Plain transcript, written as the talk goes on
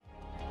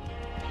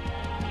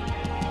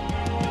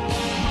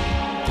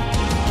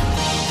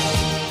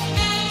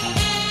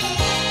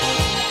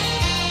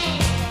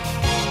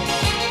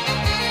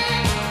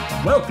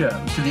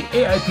Welcome to the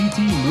AIPT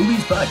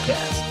Movies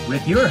Podcast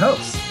with your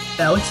hosts,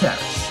 Alex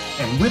Harris.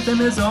 And with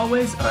them, as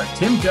always, are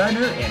Tim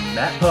Gardner and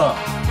Matt Paul.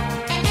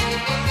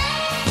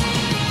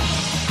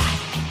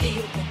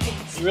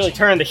 You really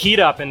turned the heat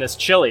up in this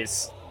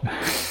Chili's.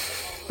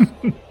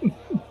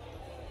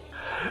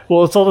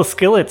 Well, it's all the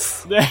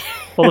skillets.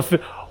 all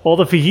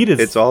the fajitas.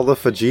 It's all the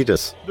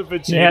fajitas. The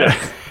Vegeta.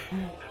 Yeah.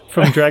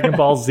 From Dragon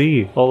Ball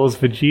Z. All those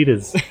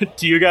Vegetas.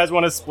 Do you guys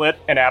want to split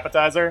an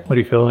appetizer? What do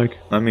you feel like?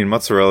 I mean,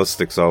 mozzarella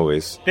sticks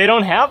always. They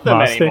don't have them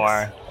Moss sticks?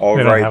 anymore. All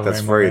They don't right, have that's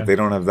them anymore, right. yeah. They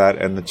don't have that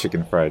and the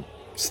chicken fried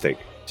steak.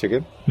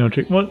 Chicken? No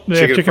chicken. Well, they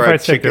have Chicken chicken fried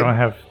fried steak. They chicken. don't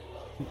have.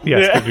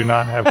 Yes, Yeah. they do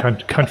not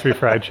have country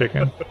fried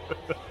chicken.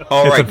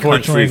 All It's right,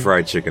 unfortunately- country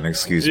fried chicken.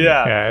 Excuse me.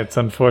 Yeah. Yeah, it's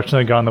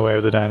unfortunately gone the way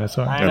of the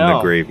dinosaur. I And know.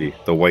 the gravy,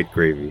 the white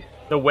gravy.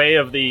 The way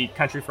of the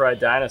country fried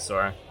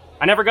dinosaur.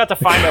 I never got to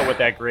find out what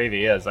that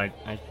gravy is. I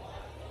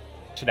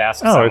should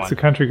ask Oh, someone. it's a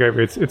country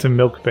gravy. It's a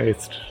milk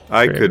based.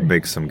 I could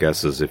make some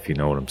guesses if you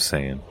know what I'm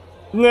saying.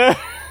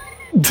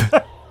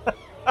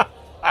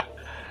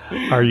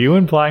 Are you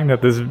implying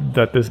that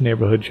this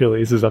neighborhood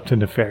Chili's is up to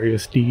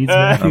nefarious deeds?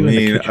 Matthew, I in the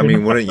mean,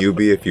 kitchen? wouldn't you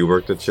be if you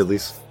worked at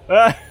Chili's?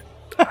 Wow.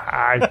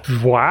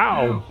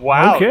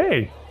 Wow.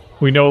 Okay.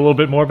 We know a little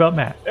bit more about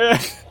Matt.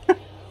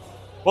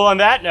 Well, on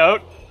that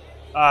note,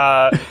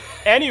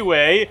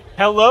 anyway,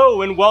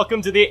 hello and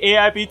welcome to the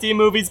AIPT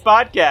Movies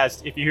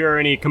Podcast. If you hear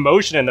any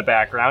commotion in the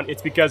background,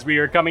 it's because we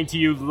are coming to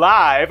you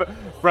live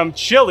from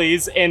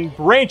Chili's in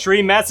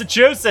Braintree,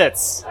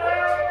 Massachusetts.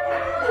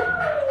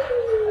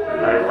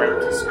 I went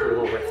to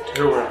school with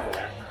two of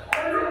them.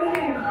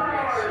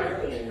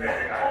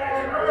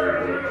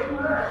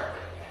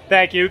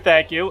 Thank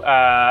you.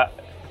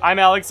 I'm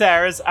Alex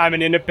Harris. I'm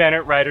an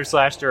independent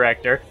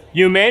writer/director.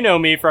 You may know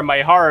me from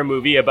my horror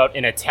movie about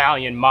an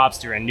Italian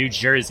mobster in New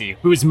Jersey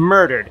who's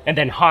murdered and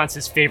then haunts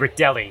his favorite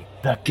deli,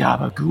 the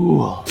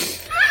Gabagool.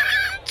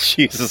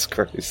 Jesus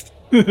Christ.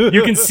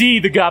 You can see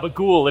the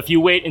Gabagool if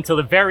you wait until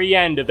the very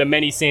end of The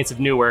Many Saints of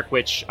Newark,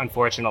 which,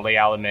 unfortunately,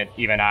 I'll admit,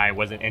 even I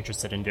wasn't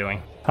interested in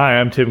doing. Hi,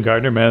 I'm Tim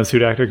Gardner, man,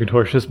 suit actor,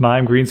 contortionist,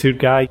 mime, green suit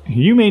guy.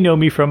 You may know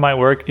me from my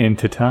work in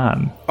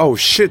Titan. Oh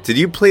shit, did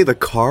you play the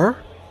car?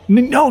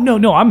 No,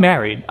 I'm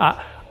married.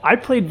 I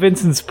played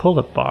Vincent's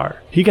pull-up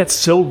bar. He got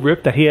so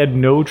ripped that he had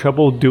no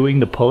trouble doing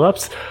the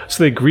pull-ups,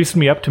 so they greased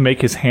me up to make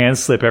his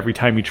hands slip every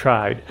time he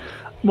tried.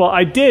 Well,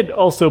 I did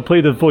also play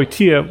the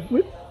voiture,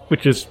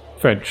 which is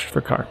French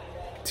for car.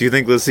 Do you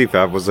think Lizzie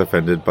Fab was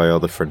offended by all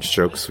the French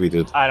jokes we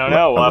did? I don't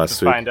know. We'll have last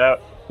to week? find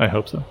out. I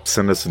hope so.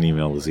 Send us an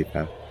email, Lizzie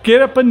Fab.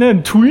 Get up and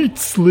then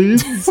tweets,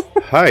 Liz.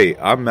 Hi,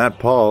 I'm Matt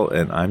Paul,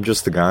 and I'm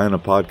just a guy on a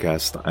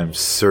podcast. I'm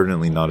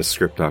certainly not a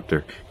script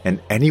doctor,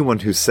 and anyone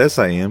who says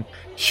I am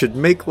should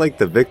make like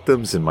the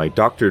victims in my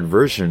doctored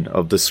version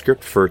of the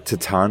script for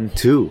Titan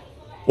 2,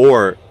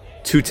 or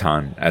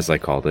Teuton, as I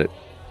called it,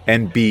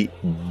 and be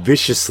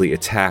viciously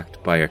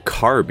attacked by a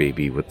car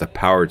baby with the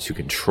power to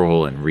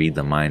control and read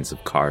the minds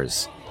of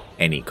cars.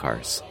 Any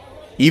cars.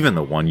 Even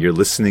the one you're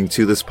listening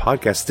to this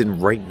podcast in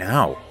right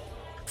now.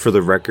 For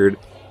the record,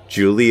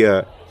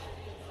 Julia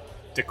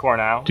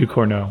DeCornell,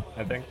 Ducournau.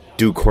 I think.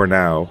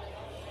 Ducournau.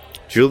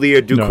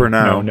 Julia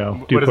Ducournau. No.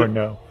 What is it?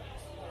 Ducournau.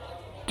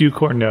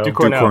 Ducournau.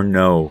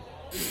 Ducournau.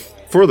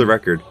 For the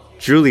record,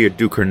 Julia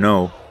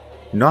Ducournau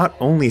not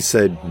only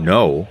said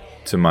no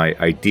to my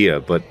idea,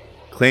 but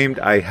claimed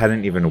I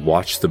hadn't even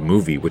watched the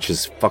movie, which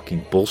is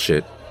fucking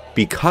bullshit,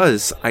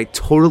 because I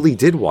totally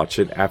did watch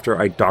it after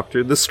I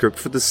doctored the script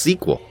for the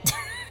sequel.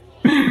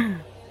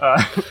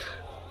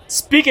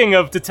 Speaking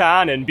of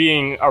Titan and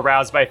being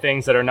aroused by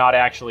things that are not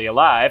actually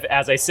alive,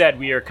 as I said,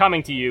 we are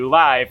coming to you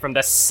live from the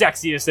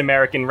sexiest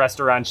American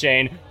restaurant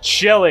chain,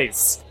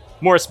 Chili's.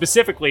 More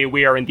specifically,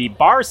 we are in the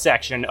bar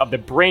section of the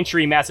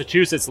Braintree,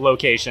 Massachusetts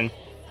location,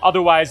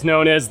 otherwise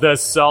known as the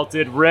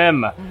Salted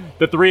Rim.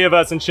 The three of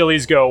us in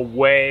Chili's go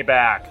way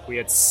back. We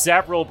had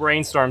several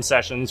brainstorm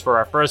sessions for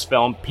our first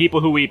film, People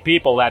Who Eat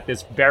People, at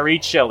this very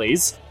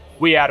Chili's.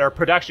 We had our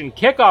production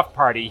kickoff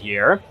party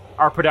here,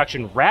 our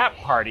production wrap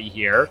party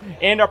here,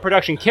 and our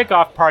production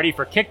kickoff party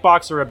for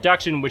Kickboxer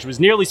Abduction, which was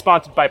nearly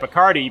sponsored by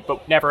Bacardi,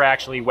 but never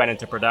actually went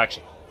into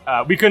production.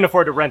 We couldn't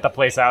afford to rent the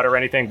place out or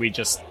anything. We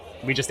just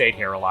ate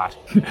here a lot.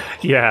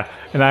 Yeah,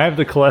 and I have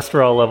the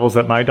cholesterol levels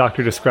that my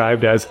doctor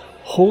described as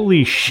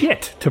holy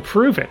shit to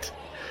prove it.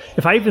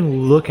 If I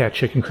even look at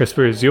chicken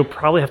crispers, you'll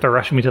probably have to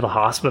rush me to the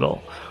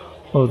hospital.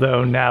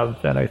 Although now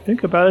that I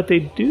think about it, they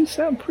do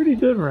sound pretty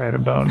good right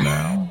about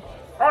now.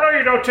 Oh, no,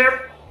 you don't, Tim.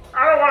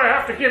 I don't want to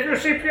have to give you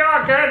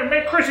CPR again and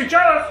make Chrissy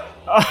jealous.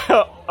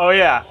 Oh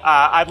yeah,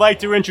 I'd like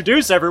to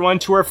introduce everyone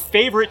to our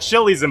favorite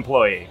Chili's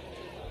employee.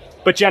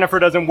 But Jennifer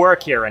doesn't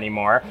work here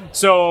anymore,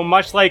 so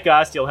much like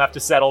us, you'll have to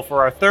settle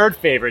for our third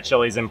favorite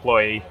Chili's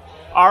employee,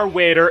 our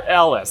waiter,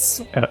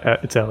 Ellis.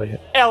 It's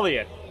Elliot.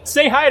 Elliot.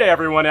 Say hi to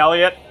everyone,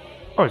 Elliot.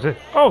 Oh, is it?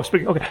 Oh,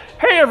 speaking. Okay.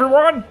 Hey,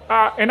 everyone.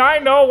 And I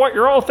know what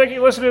you're all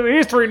thinking listening to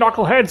these three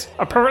knuckleheads.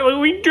 Apparently,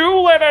 we do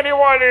let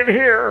anyone in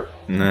here.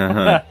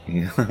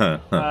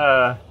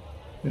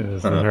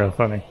 This is real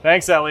funny.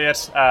 Thanks,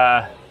 Elliot.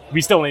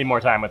 We still need more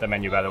time with the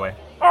menu, by the way.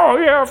 Oh,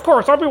 yeah, of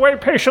course. I'll be waiting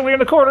patiently in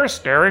the corner,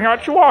 staring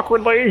at you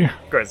awkwardly.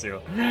 Of course you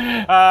will.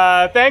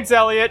 Thanks,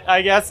 Elliot,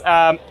 I guess.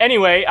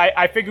 Anyway,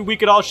 I figured we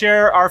could all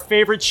share our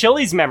favorite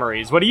Chili's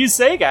memories. What do you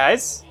say,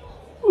 guys?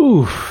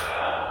 Oof,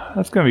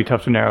 that's going to be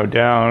tough to narrow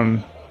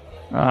down.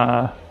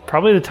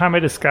 Probably the time I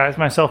disguised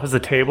myself as a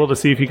table to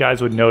see if you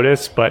guys would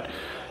notice, but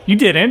you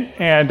didn't,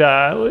 and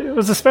it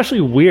was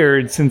especially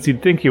weird since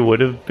you'd think you would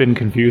have been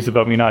confused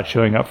about me not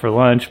showing up for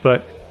lunch,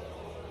 but,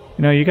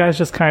 you know, you guys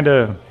just kind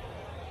of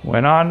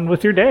went on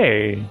with your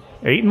day,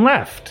 ate and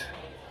left.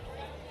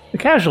 The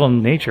casual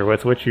nature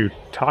with which you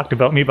talked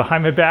about me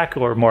behind my back,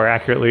 or more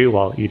accurately,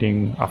 while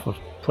eating off of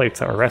plates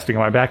that were resting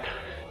on my back,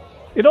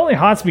 it only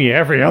haunts me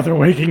every other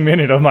waking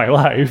minute of my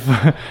life.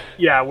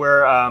 Yeah,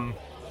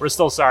 we're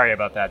still sorry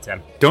about that,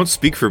 Tim. Don't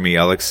speak for me,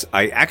 Alex.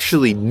 I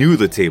actually knew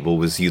the table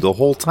was you the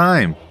whole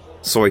time.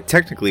 So I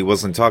technically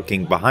wasn't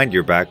talking behind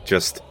your back,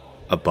 just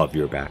above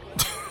your back.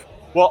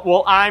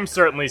 Well, I'm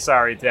certainly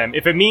sorry, Tim.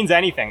 If it means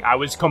anything, I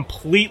was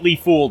completely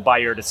fooled by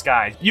your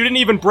disguise. You didn't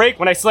even break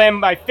when I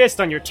slammed my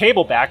fist on your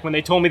table back when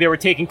they told me they were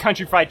taking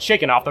country fried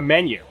chicken off the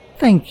menu.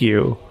 Thank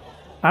you.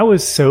 I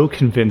was so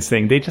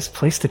convincing. They just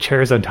placed the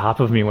chairs on top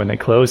of me when they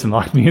closed and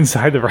locked me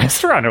inside the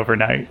restaurant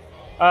overnight.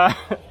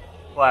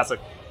 Classic.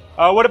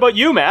 What about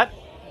you, Matt?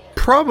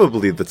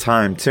 Probably the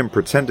time Tim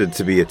pretended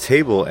to be a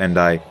table and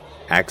I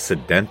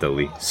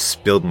accidentally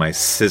spilled my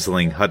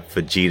sizzling hot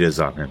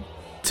fajitas on him.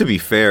 To be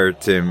fair,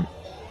 Tim,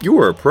 you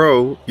were a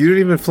pro. You didn't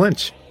even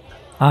flinch.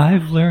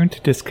 I've learned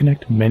to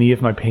disconnect many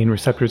of my pain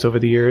receptors over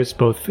the years,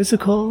 both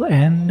physical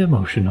and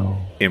emotional.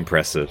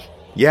 Impressive.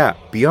 Yeah,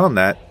 beyond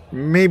that,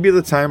 maybe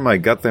the time I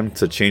got them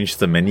to change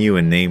the menu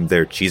and name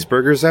their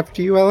cheeseburgers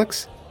after you,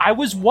 Alex? I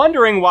was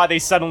wondering why they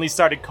suddenly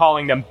started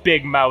calling them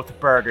Big Mouth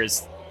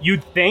Burgers.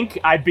 You'd think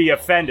I'd be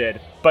offended,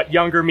 but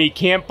younger me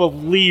can't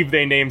believe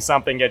they named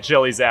something at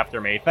Chili's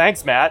after me.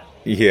 Thanks, Matt.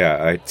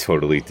 Yeah, I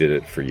totally did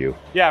it for you.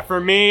 Yeah,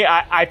 for me,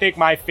 I think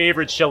my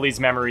favorite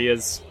Chili's memory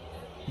is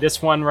this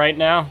one right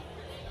now.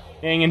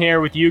 Hanging here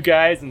with you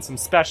guys and some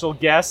special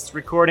guests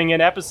recording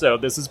an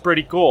episode. This is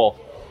pretty cool.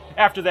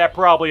 After that,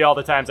 probably all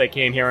the times I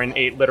came here and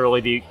ate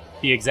literally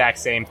the exact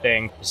same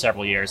thing for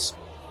several years.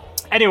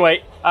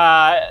 Anyway,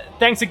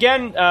 thanks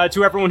again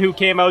to everyone who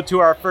came out to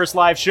our first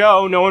live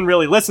show. No one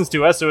really listens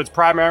to us, so it's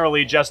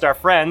primarily just our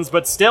friends,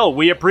 but still,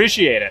 we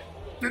appreciate it.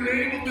 The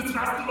name of this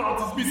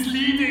restaurant is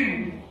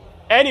misleading.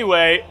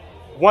 Anyway,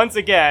 once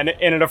again,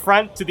 in an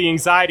affront to the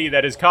anxiety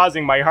that is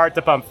causing my heart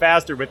to pump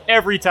faster with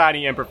every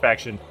tiny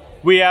imperfection,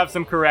 we have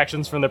some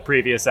corrections from the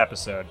previous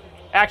episode.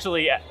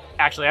 Actually,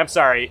 I'm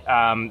sorry.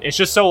 It's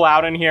just so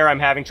loud in here, I'm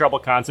having trouble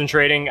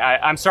concentrating.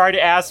 I'm sorry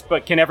to ask,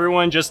 but can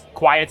everyone just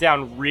quiet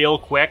down real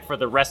quick for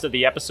the rest of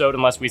the episode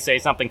unless we say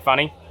something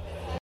funny?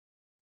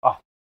 Oh,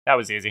 that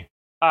was easy.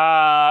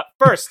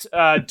 First,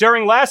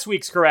 during last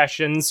week's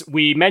corrections,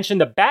 we mentioned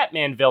the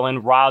Batman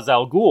villain Ra's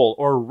al Ghul,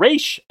 or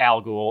Ra's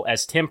al Ghul,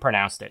 as Tim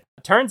pronounced it.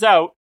 Turns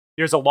out,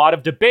 there's a lot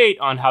of debate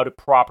on how to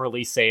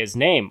properly say his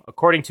name.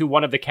 According to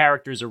one of the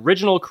character's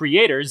original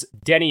creators,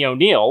 Denny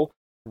O'Neil,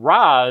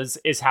 Raz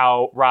is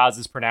how Raz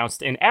is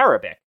pronounced in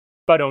Arabic,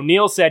 but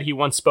O'Neill said he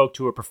once spoke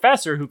to a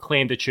professor who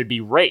claimed it should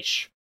be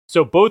Raish.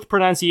 So both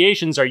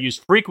pronunciations are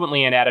used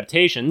frequently in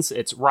adaptations.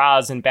 It's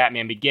Raz in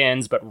Batman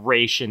Begins, but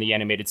Raish in the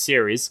animated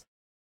series.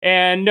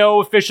 And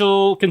no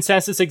official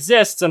consensus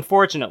exists,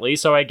 unfortunately,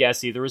 so I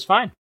guess either is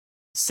fine.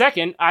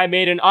 Second, I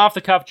made an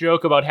off-the-cuff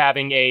joke about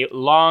having a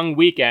long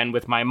weekend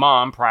with my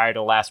mom prior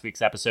to last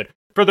week's episode.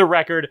 For the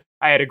record,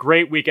 I had a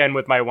great weekend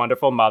with my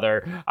wonderful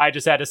mother. I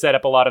just had to set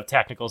up a lot of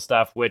technical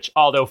stuff, which,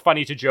 although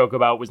funny to joke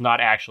about, was not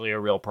actually a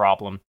real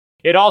problem.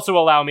 It also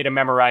allowed me to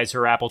memorize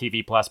her Apple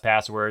TV Plus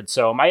password,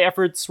 so my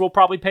efforts will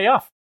probably pay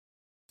off.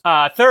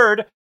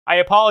 Third, I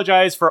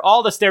apologize for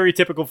all the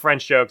stereotypical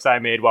French jokes I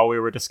made while we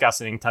were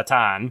discussing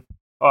Titan,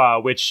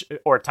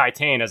 or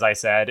Titan, as I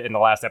said in the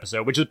last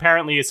episode, which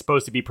apparently is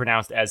supposed to be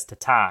pronounced as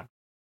Titan.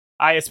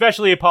 I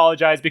especially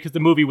apologize because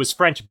the movie was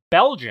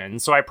French-Belgian,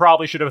 so I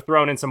probably should have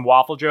thrown in some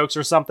waffle jokes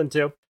or something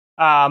too.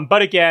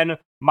 But again,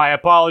 my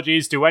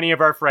apologies to any of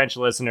our French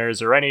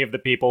listeners or any of the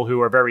people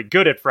who are very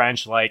good at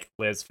French, like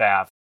Liz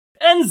Fav.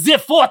 And the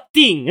fourth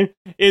thing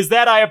is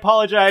that I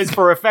apologize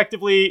for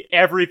effectively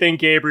everything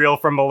Gabriel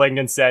from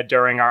Malignant said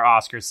during our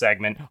Oscars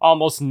segment,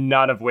 almost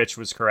none of which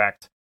was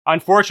correct.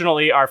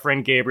 Unfortunately, our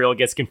friend Gabriel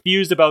gets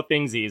confused about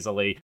things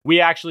easily. We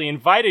actually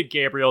invited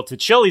Gabriel to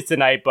Chili's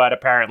tonight, but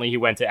apparently he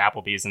went to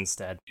Applebee's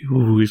instead.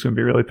 Ooh, he's going to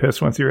be really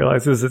pissed once he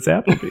realizes it's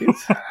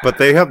Applebee's. But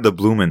they have the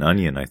Bloomin'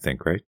 Onion, I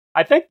think, right?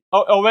 I think.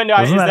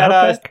 Is that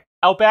Outback?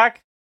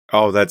 Outback?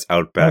 Oh, that's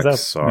Outback. That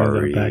was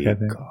Sorry. Outback, I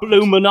think.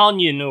 Bloomin'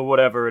 Onion or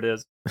whatever it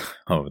is.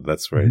 Oh,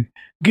 that's right.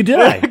 Good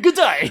day. Good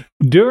day.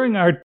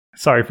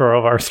 Sorry for all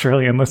of our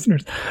Australian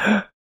listeners.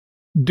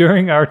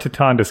 During our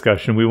Titan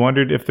discussion, we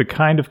wondered if the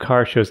kind of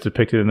car shows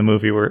depicted in the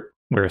movie where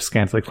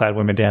scantily clad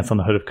women dance on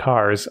the hood of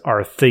cars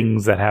are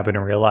things that happen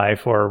in real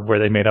life or were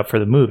they made up for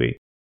the movie.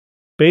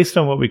 Based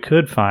on what we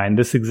could find,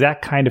 this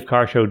exact kind of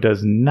car show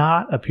does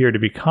not appear to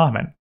be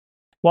common.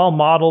 While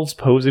models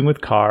posing with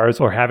cars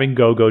or having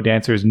go-go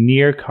dancers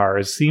near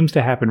cars seems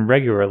to happen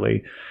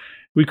regularly,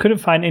 we couldn't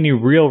find any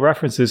real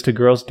references to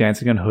girls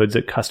dancing on hoods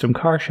at custom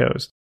car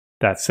shows.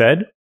 That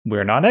said,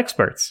 we're not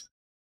experts.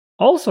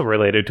 Also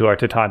related to our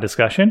Titane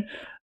discussion,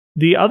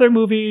 the other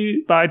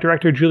movie by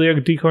director Julia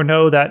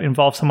Ducournau that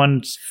involved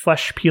someone's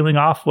flesh peeling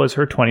off was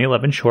her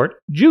 2011 short,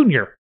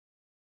 Junior.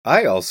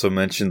 I also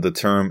mentioned the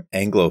term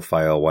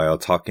Anglophile while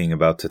talking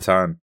about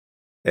Titane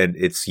and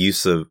its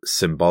use of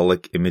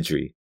symbolic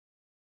imagery.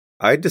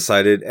 I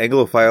decided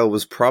Anglophile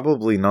was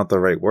probably not the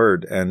right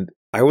word, and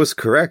I was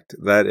correct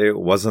that it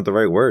wasn't the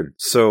right word,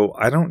 so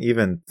I don't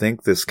even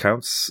think this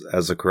counts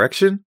as a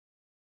correction.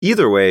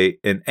 Either way,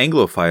 an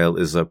Anglophile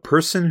is a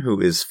person who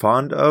is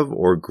fond of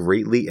or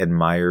greatly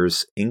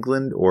admires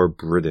England or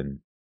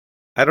Britain.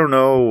 I don't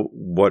know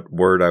what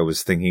word I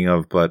was thinking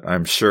of, but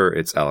I'm sure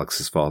it's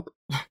Alex's fault.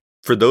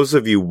 For those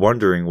of you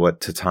wondering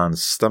what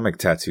Titane's stomach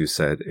tattoo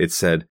said, it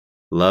said,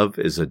 "Love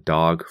is a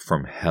dog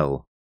from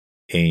hell.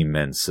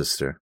 Amen,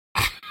 sister."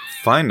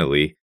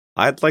 Finally,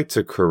 I'd like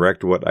to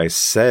correct what I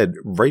said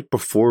right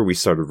before we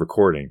started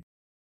recording.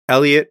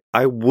 Elliot,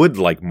 I would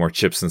like more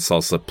chips and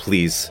salsa,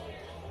 please.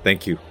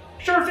 Thank you.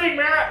 Sure thing,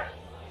 Matt.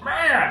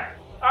 Man,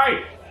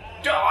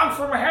 dog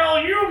from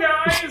hell, you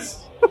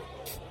guys.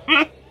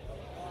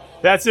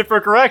 That's it for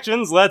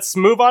corrections. Let's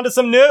move on to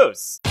some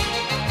news.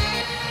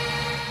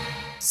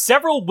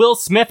 Several Will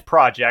Smith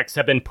projects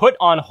have been put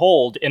on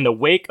hold in the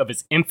wake of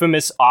his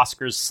infamous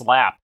Oscars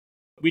slap.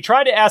 We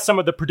tried to ask some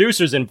of the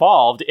producers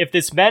involved if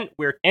this meant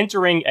we're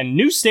entering a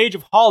new stage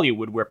of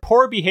Hollywood where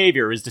poor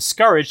behavior is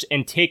discouraged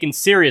and taken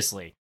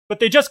seriously,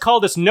 but they just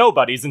called us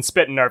nobodies and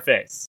spit in our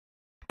face.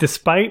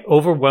 Despite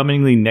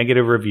overwhelmingly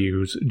negative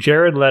reviews,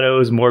 Jared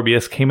Leto's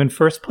Morbius came in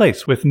first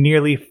place with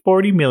nearly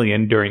 $40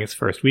 million during its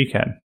first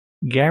weekend,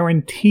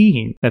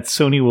 guaranteeing that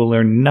Sony will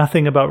learn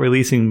nothing about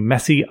releasing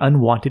messy,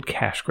 unwanted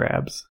cash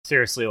grabs.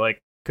 Seriously,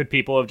 could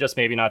people have just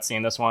maybe not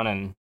seen this one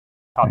and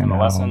taught them a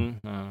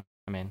lesson?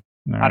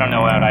 I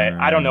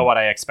don't know what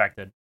I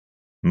expected.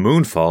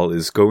 Moonfall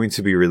is going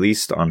to be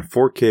released on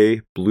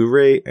 4K,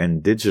 Blu-ray,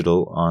 and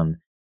digital on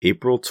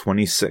April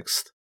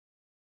 26th.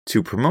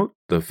 To promote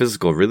the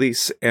physical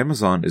release,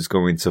 Amazon is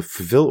going to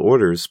fulfill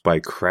orders by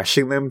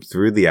crashing them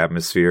through the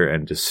atmosphere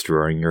and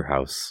destroying your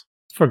house.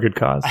 For good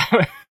cause.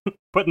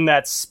 Putting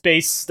that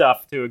space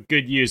stuff to a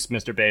good use,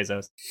 Mr.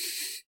 Bezos.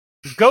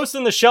 Ghost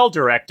in the Shell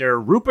director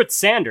Rupert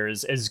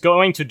Sanders is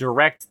going to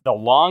direct the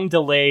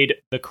long-delayed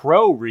The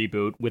Crow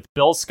reboot with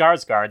Bill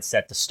Skarsgård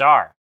set to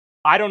star.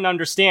 I don't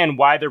understand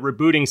why they're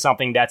rebooting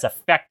something that's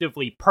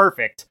effectively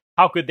perfect.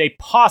 How could they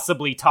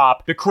possibly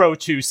top The Crow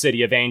 2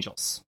 City of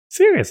Angels?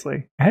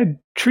 Seriously, I had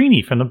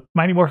Trini from the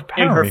Mighty Morphin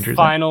Power Rangers. In her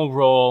final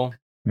role.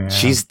 Yeah.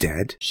 She's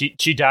dead?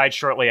 She died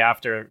shortly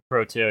after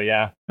Crow 2,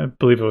 yeah. I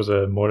believe it was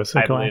a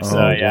motorcycle. I believe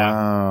so, yeah.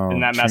 Wow.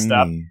 Isn't that messed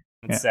up?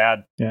 It's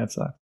sad. Yeah, it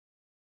sucks.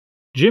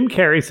 Jim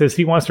Carrey says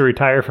he wants to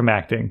retire from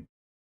acting.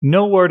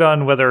 No word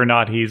on whether or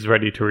not he's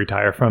ready to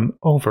retire from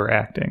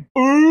overacting.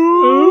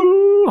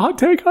 Ooh, hot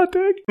take.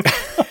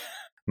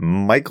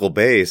 Michael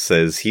Bay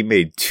says he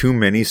made too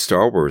many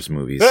Star Wars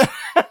movies.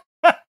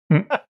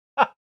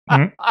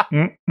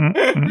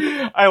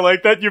 I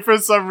like that you, for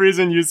some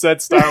reason, you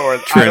said Star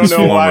Wars. I don't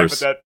know why,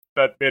 but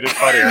that made it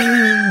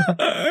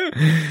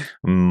funnier.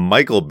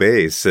 Michael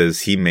Bay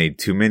says he made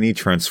too many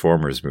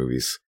Transformers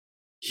movies.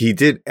 He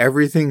did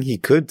everything he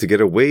could to get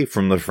away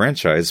from the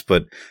franchise,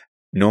 but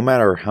no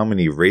matter how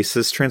many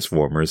racist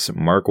Transformers,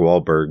 Mark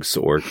Wahlberg's,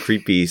 or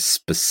creepy,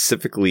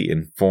 specifically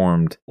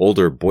informed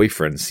older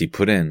boyfriends he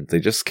put in, they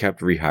just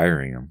kept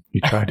rehiring him. He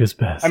tried his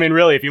best. I mean,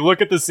 really, if you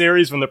look at the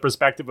series from the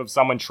perspective of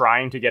someone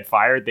trying to get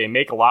fired, they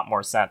make a lot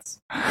more sense.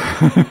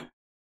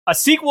 A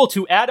sequel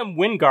to Adam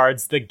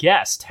Wingard's The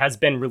Guest has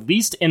been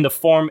released in the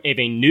form of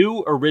a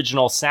new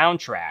original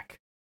soundtrack.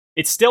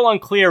 It's still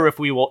unclear if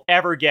we will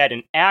ever get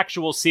an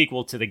actual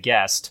sequel to The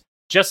Guest,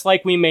 just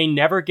like we may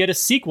never get a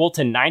sequel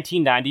to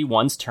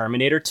 1991's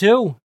Terminator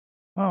 2.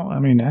 Well, I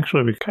mean,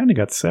 actually, we kind of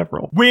got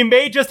several. We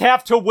may just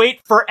have to wait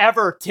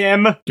forever,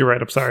 Tim. You're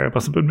right, I'm sorry, I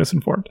must have been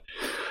misinformed.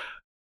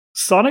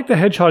 Sonic the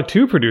Hedgehog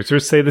 2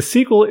 producers say the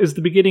sequel is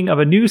the beginning of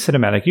a new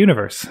cinematic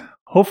universe.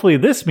 Hopefully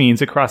this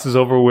means it crosses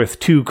over with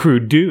Two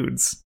Crude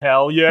Dudes.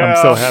 Hell yeah.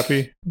 I'm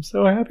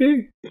so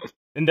happy.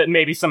 And then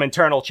maybe some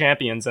internal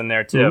champions in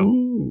there, too.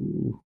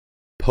 Ooh.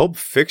 Pulp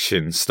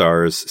Fiction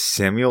stars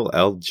Samuel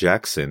L.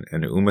 Jackson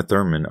and Uma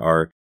Thurman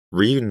are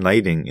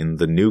reuniting in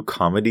the new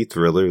comedy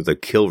thriller The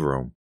Kill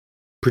Room.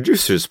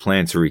 Producers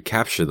plan to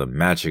recapture the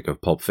magic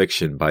of Pulp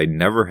Fiction by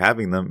never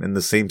having them in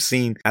the same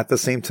scene at the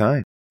same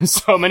time.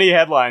 So many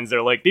headlines.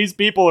 They're like, these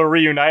people are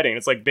reuniting.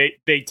 It's like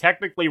they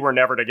technically were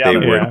never together.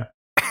 They were.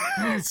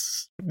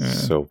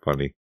 So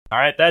funny. All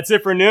right, that's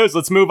it for news.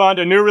 Let's move on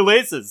to new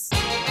releases.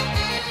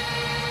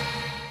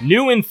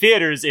 New in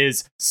theaters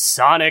is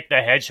Sonic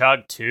the Hedgehog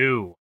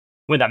 2.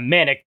 When the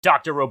manic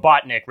Dr.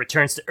 Robotnik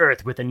returns to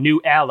Earth with a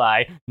new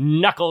ally,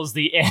 Knuckles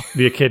the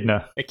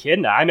Echidna.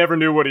 Echidna? I never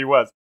knew what he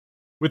was.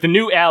 With a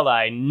new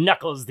ally,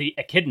 Knuckles the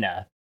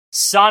Echidna,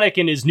 Sonic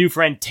and his new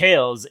friend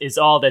Tails is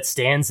all that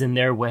stands in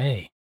their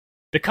way.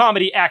 The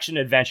comedy action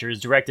adventure is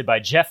directed by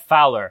Jeff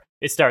Fowler.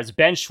 It stars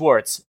Ben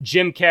Schwartz,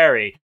 Jim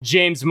Carrey,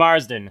 James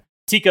Marsden,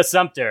 Tika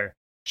Sumpter,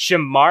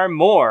 Shamar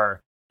Moore,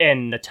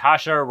 and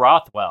Natasha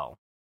Rothwell.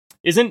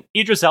 Isn't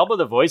Idris Elba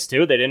the voice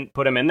too? They didn't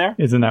put him in there?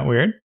 Isn't that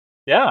weird?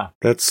 Yeah.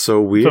 That's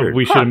so weird. So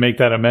we should make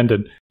that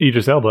amended.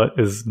 Idris Elba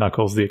is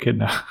Knuckles the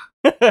Echidna.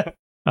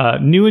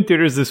 New in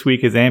theaters this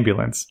week is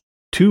Ambulance.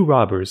 2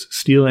 robbers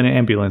steal an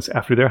ambulance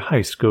after their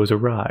heist goes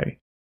awry.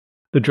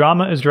 The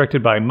drama is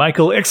directed by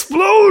Michael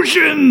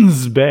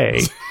Explosions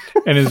Bay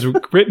and is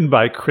written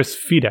by Chris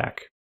Fedak,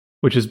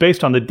 which is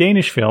based on the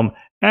Danish film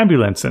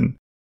Ambulancen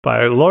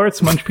by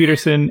Lauritz Munch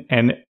Peterson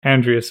and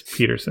Andreas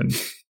Peterson.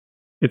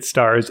 It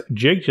stars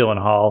Jake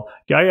Gyllenhaal,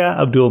 Yahya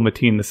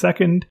Abdul-Mateen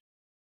II,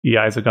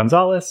 Eiza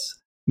Gonzalez,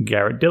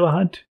 Garrett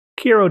Dillahunt,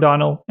 Keir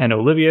O'Donnell, and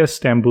Olivia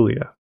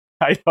Stambulia.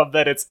 I love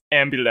that it's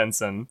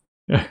Ambulancen.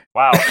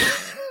 Wow.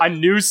 A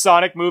new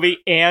Sonic movie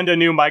and a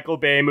new Michael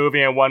Bay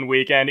movie in one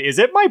weekend. Is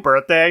it my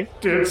birthday?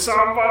 Did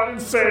someone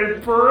say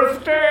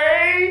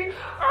birthday?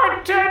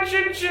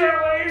 Attention,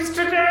 Chili's!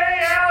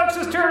 Today Alex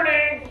is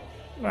turning...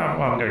 well,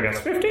 I'm gonna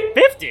guess 50?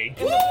 50?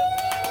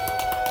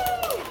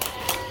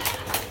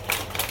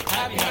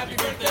 Happy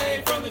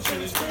birthday from the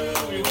Chili's crew.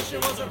 We wish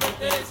it was a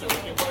birthday so we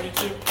can party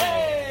too.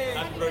 Hey!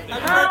 Happy birthday.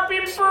 Happy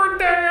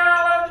birthday,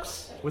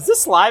 Alex! Was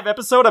this live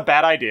episode a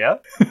bad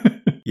idea?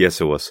 Yes,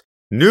 it was.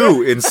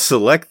 New in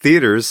select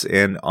theaters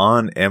and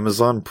on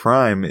Amazon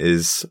Prime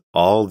is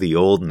All the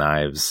Old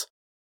Knives.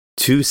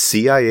 2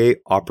 CIA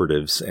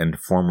operatives and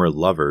former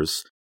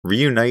lovers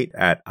reunite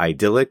at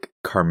idyllic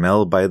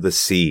Carmel by the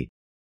Sea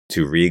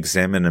to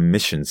re-examine a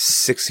mission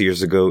 6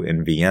 years ago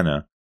in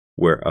Vienna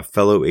where a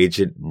fellow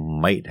agent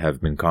might have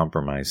been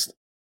compromised.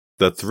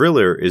 The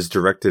thriller is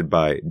directed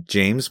by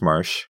James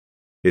Marsh.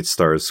 It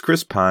stars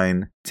Chris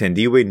Pine,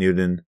 Thandiwe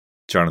Newton,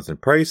 Jonathan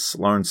Pryce,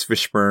 Lawrence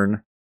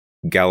Fishburne,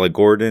 Gala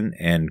Gordon,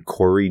 and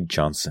Corey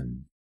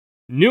Johnson.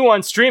 New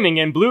on streaming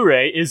and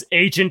Blu-ray is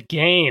Agent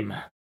Game.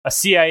 A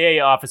CIA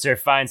officer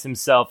finds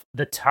himself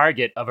the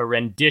target of a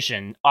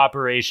rendition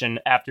operation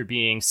after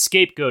being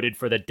scapegoated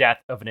for the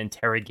death of an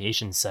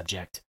interrogation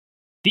subject.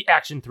 The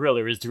action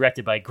thriller is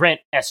directed by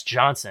Grant S.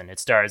 Johnson. It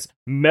stars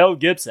Mel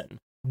Gibson,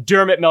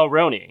 Dermot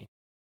Mulroney,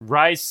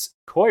 Rice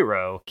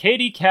Coiro,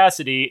 Katie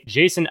Cassidy,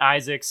 Jason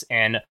Isaacs,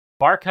 and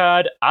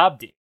Barkhad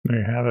Abdi. There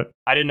you have it.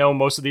 I didn't know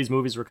most of these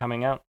movies were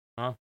coming out.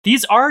 Huh?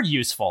 These are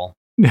useful.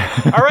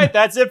 All right,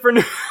 that's it for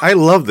new... I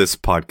love this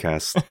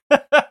podcast.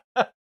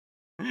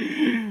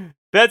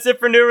 That's it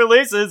for new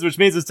releases, which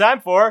means it's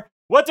time for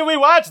What Do We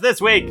Watch This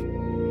Week?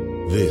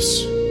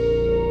 This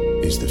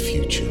is the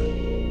future.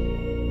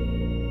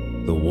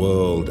 The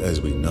world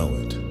as we know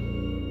it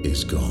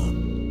is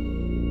gone.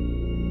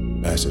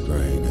 Acid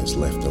rain has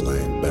left the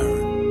land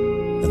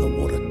barren and the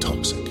water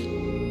toxic.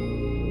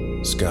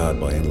 Scarred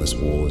by endless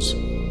wars,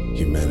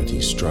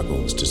 humanity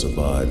struggles to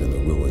survive in the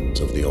ruins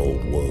of the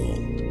old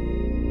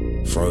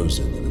world,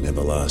 frozen in an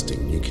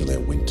everlasting nuclear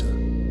winter.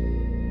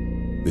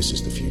 This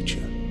is the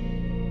future.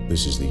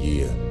 This is the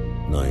year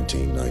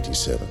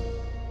 1997.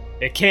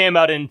 It came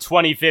out in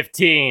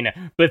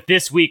 2015, but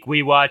this week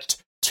we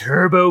watched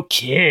Turbo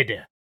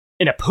Kid.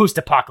 In a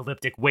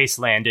post-apocalyptic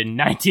wasteland in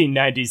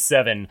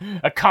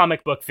 1997, a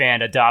comic book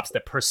fan adopts the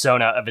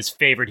persona of his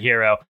favorite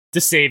hero to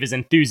save his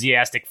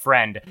enthusiastic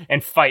friend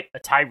and fight a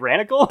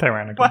tyrannical?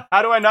 Tyrannical. What?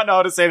 How do I not know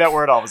how to say that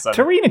word all of a sudden?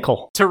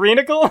 Tyrannical.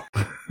 Tyrannical?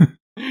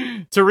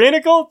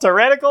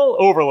 Tyrannical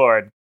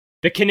overlord.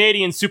 The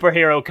Canadian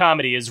superhero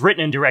comedy is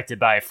written and directed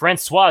by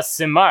Francois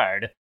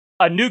Simard,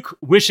 Anouk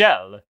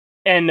Wichel,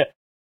 and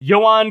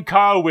Johan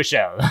Carl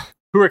Wichel,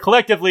 who are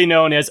collectively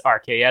known as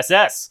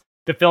RKSS.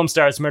 The film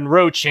stars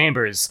Monroe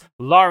Chambers,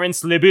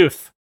 Lawrence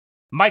LeBoeuf,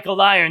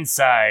 Michael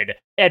Ironside,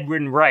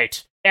 Edwin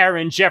Wright,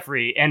 Aaron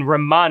Jeffrey, and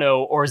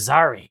Romano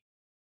Orzari.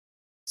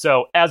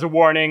 So, as a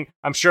warning,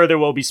 I'm sure there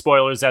will be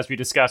spoilers as we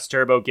discuss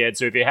Turbo Kid,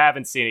 so if you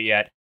haven't seen it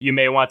yet, you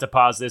may want to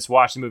pause this,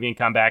 watch the movie, and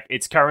come back.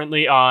 It's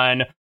currently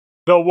on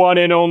the one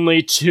and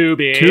only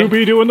Tubi.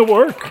 Tubi doing the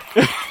work.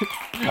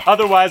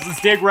 Otherwise,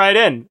 let's dig right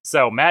in.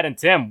 So, Matt and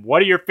Tim,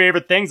 what are your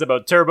favorite things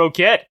about Turbo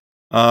Kid?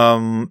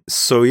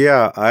 So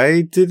yeah,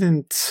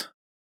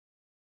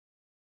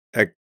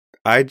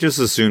 I just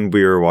assumed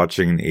we were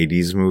watching an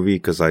 80s movie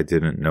because I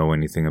didn't know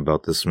anything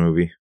about this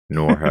movie,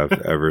 nor have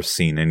ever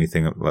seen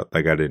anything,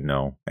 like I didn't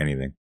know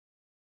anything.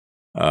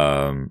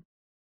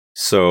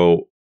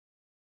 So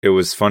it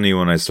was funny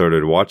when I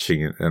started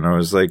watching it and I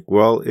was like,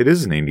 well, it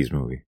is an 80s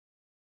movie.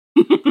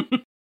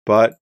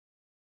 But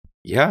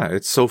yeah,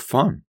 it's so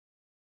fun.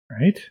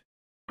 Right?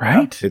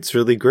 Right? It's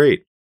really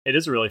great. It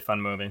is a really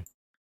fun movie.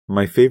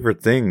 My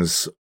favorite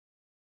things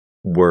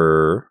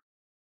were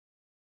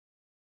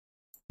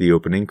the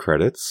opening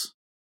credits,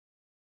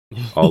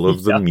 all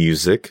of the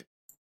music.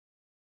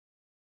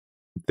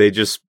 They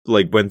just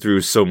went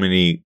through so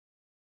many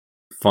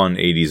fun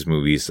 80s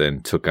movies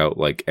and took out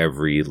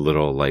every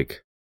little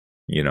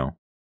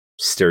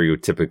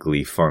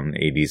stereotypically fun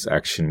 80s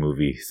action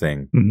movie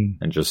thing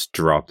and just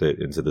dropped it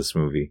into this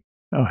movie.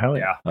 Oh hell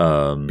yeah.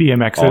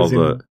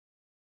 BMXs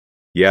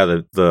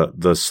Yeah,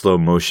 the slow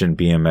motion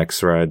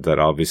BMX ride that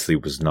obviously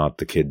was not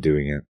the kid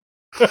doing it.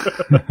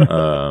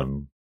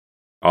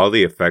 All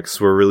the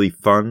effects were really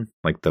fun,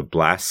 like the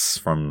blasts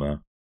from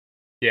the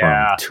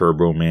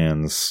Turbo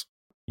Man's,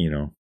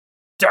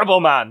 Turbo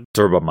Man.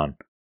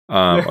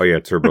 Oh yeah,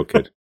 Turbo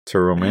Kid.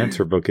 Turbo Man,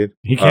 Turbo Kid.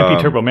 He can't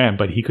be Turbo Man,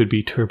 but he could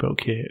be Turbo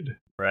Kid.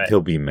 Right.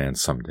 He'll be man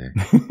someday.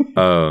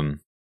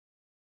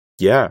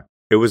 Yeah,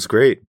 it was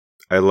great.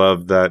 I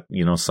love that,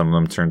 some of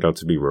them turned out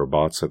to be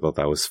robots. I thought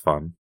that was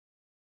fun.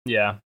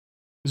 Yeah.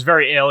 It was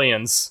very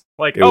Aliens.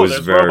 Like, It was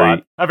there's very-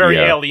 robot. A very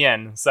yeah.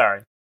 alien.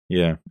 Sorry.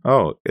 Yeah.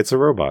 Oh, it's a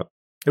robot.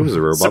 It was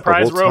a robot.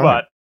 Surprise the whole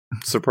robot.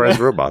 Time. Surprise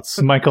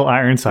robots. Michael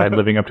Ironside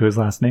living up to his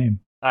last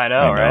name. I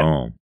know,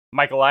 right?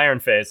 Michael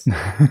Ironface.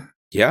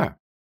 Yeah.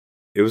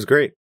 It was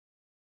great.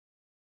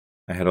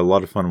 I had a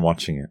lot of fun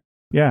watching it.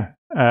 Yeah.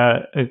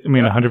 I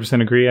mean,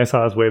 100% agree. I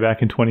saw this way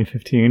back in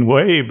 2015.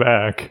 Way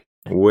back.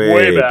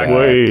 Way back.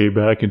 Way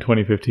back in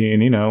 2015,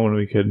 when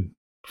we could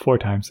 4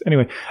 times.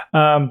 Anyway,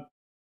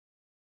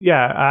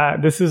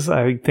 this is,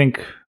 I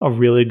think, a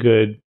really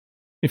good...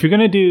 If you're going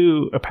to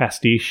do a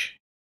pastiche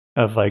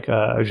of like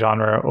a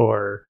genre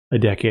or a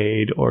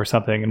decade or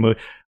something, and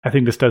I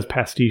think this does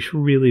pastiche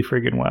really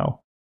friggin'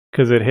 well.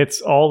 Because it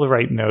hits all the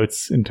right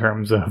notes in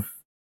terms of,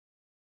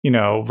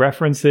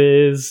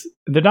 references.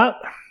 They're not...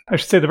 I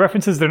should say the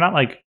references, they're not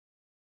like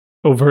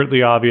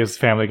overtly obvious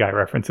Family Guy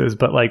references,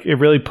 but like it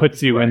really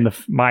puts you in the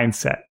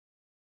mindset.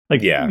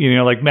 Like,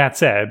 like Matt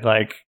said,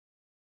 like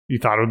you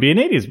thought it would be an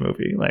 80s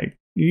movie. Like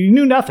you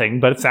knew nothing,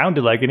 but it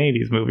sounded like an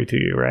 80s movie to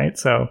you, right?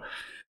 So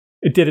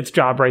it did its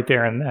job right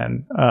there and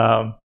then.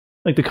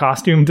 Like the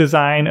costume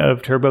design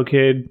of Turbo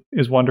Kid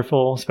is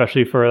wonderful,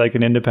 especially for like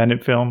an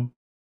independent film.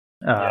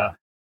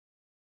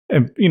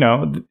 And you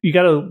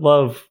got to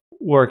love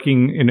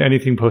working in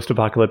anything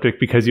post-apocalyptic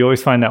because you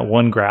always find that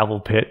one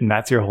gravel pit and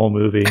that's your whole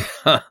movie.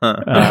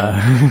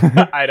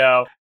 I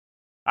know.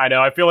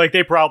 I feel like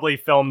they probably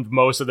filmed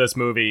most of this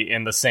movie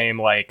in the same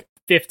like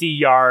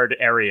 50-yard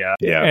area.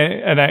 Yeah.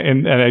 And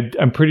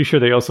I'm pretty sure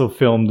they also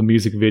filmed the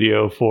music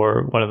video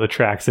for one of the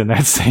tracks in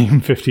that same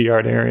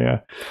 50-yard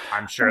area.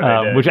 I'm sure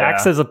they did. Which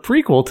acts as a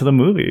prequel to the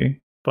movie.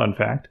 Fun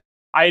fact.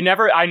 I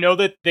know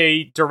that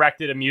they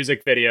directed a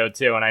music video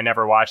too, and I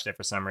never watched it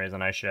for some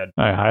reason. I should.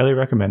 I highly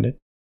recommend it.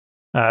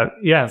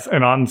 Yes,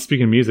 and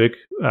speaking of music,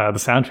 the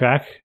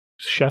soundtrack,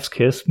 Chef's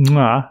Kiss,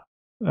 Mwah,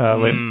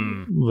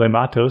 Les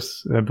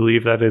Matos, I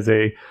believe that is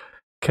a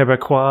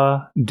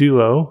Quebecois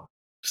duo,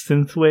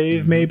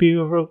 synthwave maybe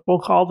we'll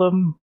call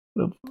them,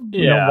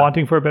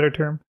 wanting for a better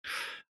term.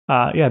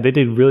 They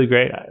did really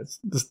great.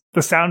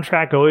 The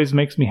soundtrack always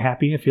makes me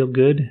happy. I feel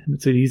good.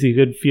 It's an easy,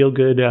 good,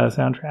 feel-good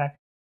soundtrack.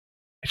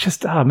 It's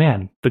just,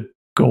 the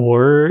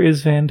gore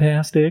is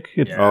fantastic.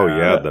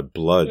 The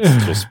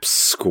blood's just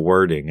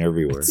squirting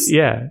everywhere.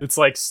 It's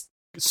like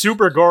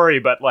super gory,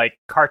 but like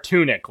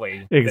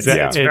cartoonically.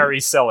 Exactly. It's very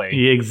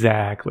silly.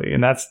 Exactly.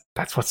 And that's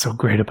what's so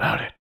great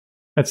about it.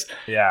 That's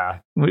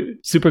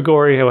super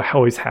gory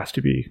always has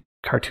to be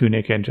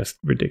cartoonic and just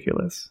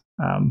ridiculous.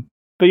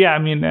 But yeah, I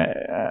mean,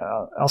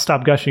 I'll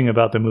stop gushing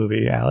about the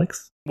movie,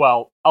 Alex.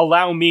 Well,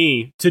 allow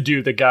me to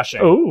do the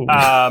gushing.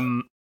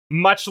 Oh.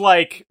 Much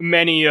like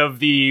many of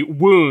the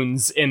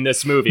wounds in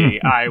this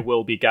movie, I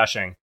will be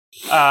gushing.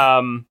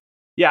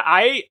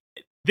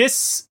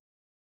 This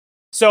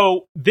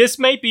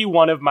might be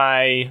one of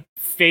my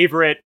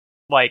favorite,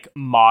 like,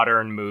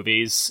 modern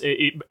movies.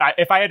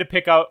 If I had to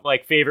pick out,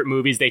 like, favorite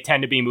movies, they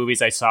tend to be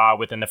movies I saw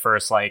within the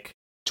first, like,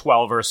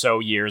 12 or so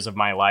years of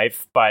my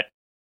life. But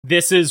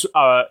this is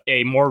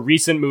a more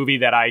recent movie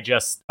that I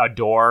just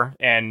adore,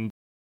 and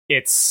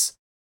it's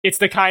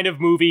the kind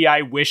of movie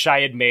I wish I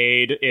had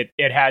made.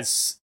 It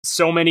has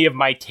so many of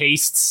my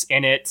tastes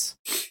in it.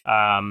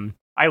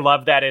 I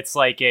love that it's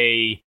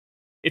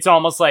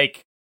almost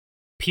like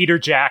Peter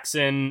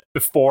Jackson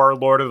before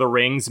Lord of the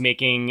Rings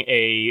making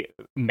a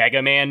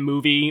Mega Man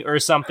movie or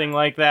something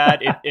like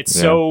that. It's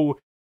so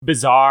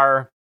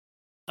bizarre.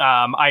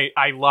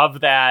 I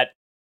love that.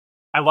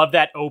 I love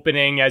that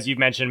opening, as you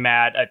mentioned,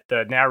 Matt.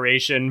 The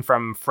narration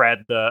from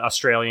Fred, the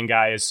Australian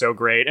guy, is so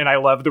great. And I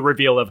love the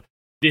reveal of,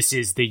 this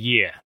is the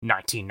year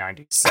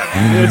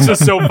 1997. It's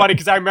just so funny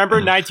because I remember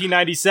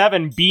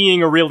 1997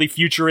 being a really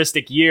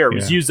futuristic year. It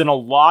was used in a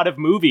lot of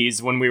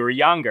movies when we were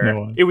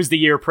younger. It was the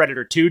year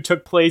Predator 2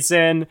 took place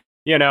in.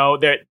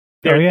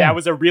 That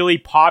was a really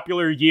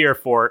popular year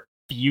for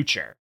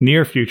future.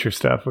 Near future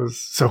stuff was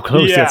so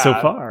close yet so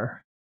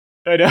far.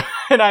 And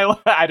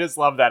I just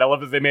love that. I love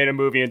that they made a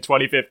movie in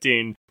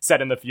 2015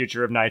 set in the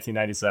future of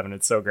 1997.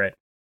 It's so great.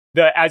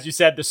 As you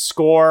said, the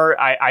score,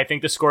 I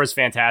think the score is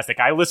fantastic.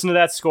 I listen to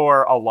that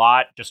score a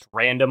lot, just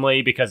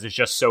randomly, because it's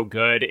just so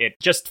good. It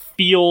just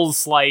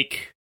feels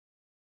like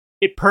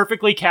it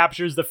perfectly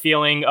captures the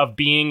feeling of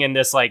being in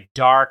this like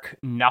dark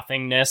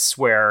nothingness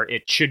where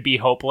it should be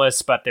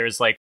hopeless, but there's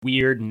like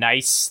weird,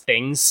 nice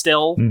things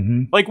still.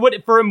 Mm-hmm. Like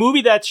for a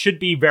movie that should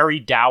be very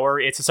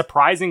dour, it's a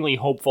surprisingly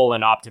hopeful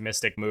and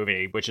optimistic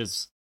movie, which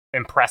is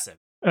impressive.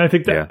 And I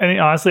think that, and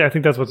honestly, I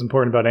think that's what's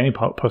important about any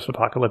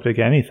post-apocalyptic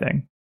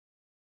anything.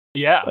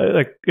 Yeah.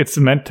 Like, it's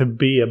meant to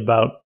be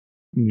about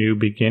new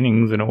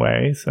beginnings in a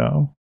way,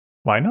 so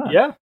why not?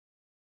 Yeah.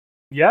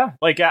 Yeah.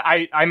 Like,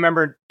 I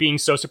remember being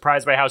so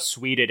surprised by how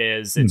sweet it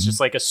is. It's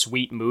just like a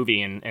sweet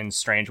movie in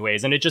strange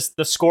ways. And it just,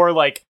 the score,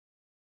 like,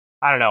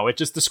 I don't know,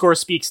 the score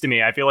speaks to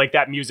me. I feel like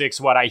that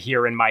music's what I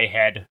hear in my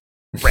head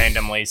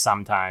randomly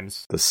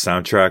sometimes. The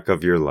soundtrack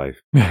of your life.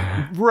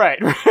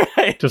 Right.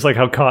 Just like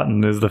how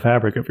cotton is the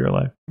fabric of your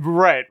life.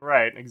 Right,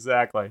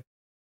 exactly.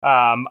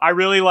 I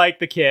really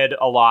liked the kid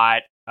a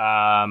lot.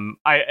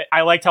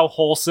 I liked how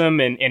wholesome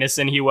and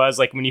innocent he was.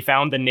 Like, when he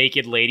found the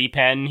naked lady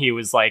pen, he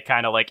was like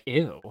kind of like,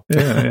 ew.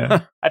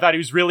 Yeah. I thought he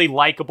was really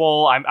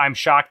likable. I'm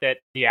shocked that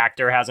the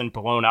actor hasn't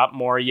blown up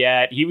more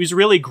yet. He was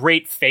really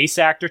great face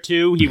actor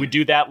too. He would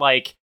do that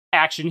like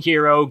action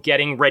hero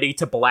getting ready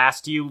to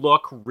blast you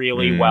look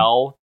really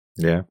well.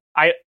 Yeah.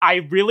 I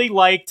really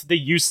liked the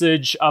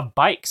usage of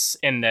bikes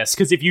in this,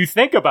 because if you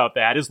think about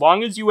that, as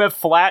long as you have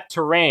flat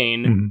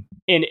terrain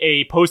in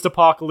a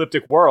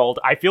post-apocalyptic world,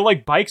 I feel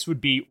like bikes would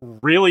be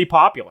really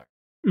popular.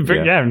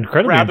 Yeah,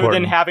 incredibly Rather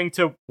important. than having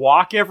to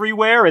walk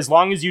everywhere, as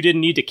long as you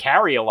didn't need to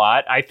carry a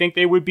lot, I think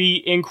they would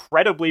be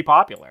incredibly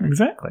popular.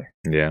 Exactly.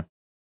 Yeah.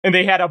 And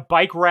they had a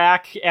bike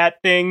rack at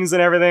things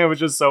and everything. It was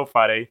just so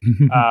funny.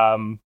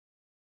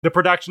 The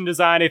production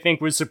design, I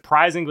think, was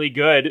surprisingly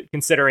good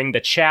considering the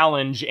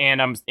challenge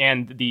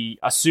and the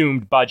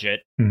assumed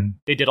budget.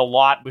 They did a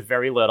lot with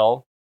very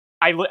little.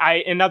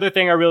 Another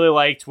thing I really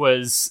liked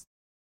was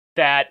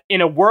that in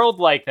a world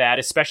like that,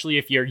 especially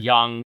if you're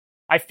young,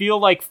 I feel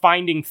like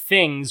finding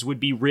things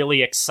would be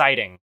really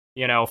exciting.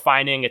 You know,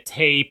 finding a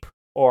tape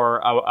or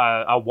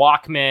a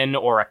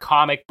Walkman or a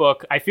comic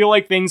book. I feel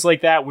like things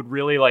like that would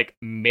really like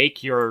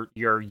make your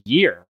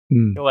year.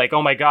 You're like,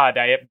 oh my god,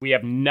 we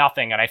have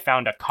nothing, and I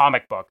found a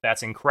comic book.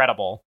 That's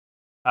incredible.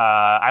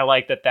 I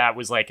like that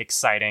was like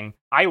exciting.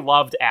 I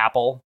loved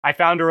Apple. I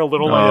found her a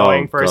little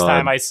annoying first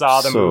time I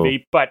saw the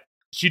movie, but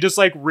she just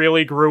like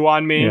really grew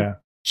on me. Yeah.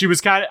 She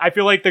was I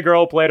feel like the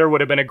girl who played her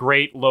would have been a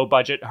great low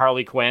budget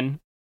Harley Quinn.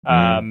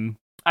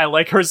 I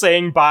like her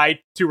saying bye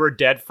to her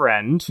dead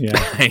friend. Yeah.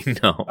 I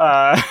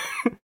know.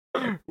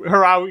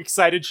 How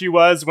excited she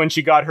was when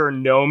she got her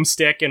gnome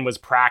stick and was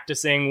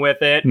practicing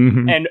with it.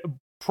 And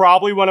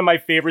probably one of my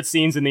favorite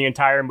scenes in the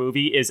entire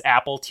movie is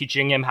Apple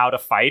teaching him how to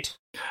fight.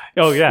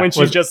 Oh, yeah. When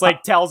she just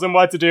like tells him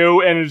what to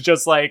do and is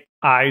just like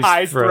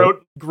eyes,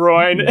 throat,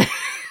 groin.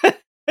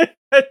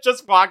 It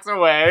just walks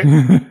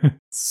away.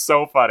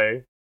 So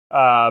funny.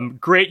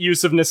 Great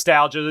use of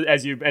nostalgia,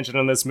 as you mentioned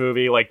in this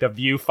movie, like the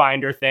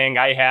viewfinder thing.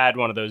 I had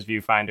one of those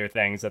viewfinder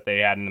things that they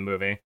had in the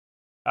movie.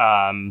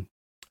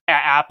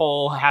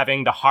 Apple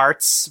having the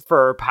hearts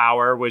for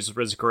power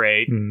was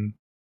great.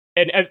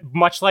 And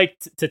much like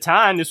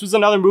Titane, this was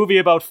another movie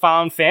about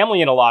found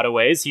family in a lot of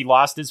ways. He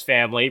lost his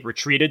family,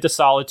 retreated to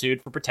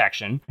solitude for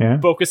protection,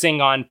 focusing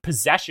on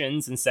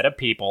possessions instead of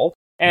people.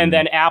 And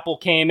then Apple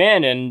came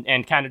in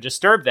and kind of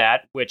disturbed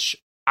that, which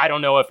I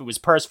don't know if it was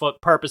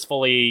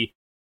purposefully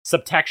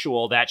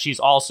subtextual that she's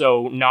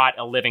also not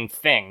a living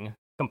thing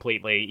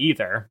completely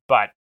either.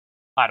 But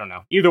I don't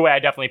know. Either way, I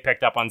definitely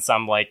picked up on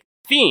some like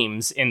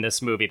themes in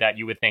this movie that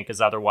you would think is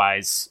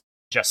otherwise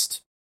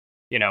just,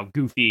 you know,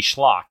 goofy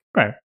schlock.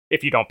 Right.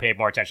 If you don't pay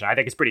more attention. I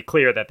think it's pretty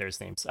clear that there's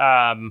themes.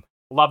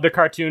 Love the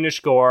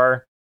cartoonish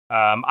gore.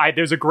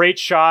 There's a great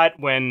shot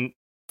when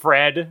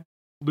Fred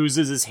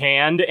loses his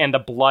hand and the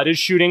blood is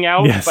shooting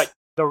out, but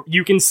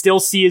you can still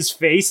see his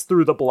face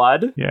through the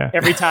blood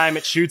every time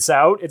it shoots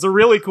out. It's a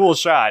really cool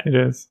shot. It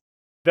is.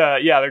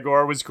 The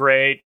gore was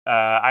great.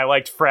 I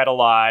liked Fred a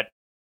lot.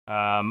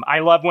 I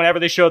love whenever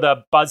they show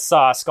the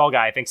Buzzsaw skull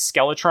guy. I think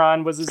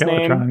Skeletron was his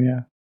name. Yeah.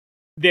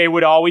 They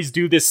would always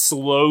do this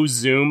slow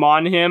zoom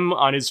on him,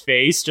 on his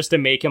face, just to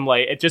make him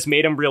like, it just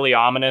made him really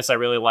ominous. I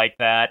really liked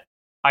that.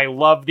 I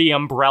love the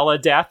umbrella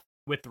death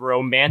with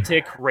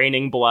romantic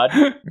raining blood.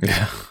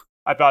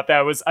 I thought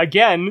that was,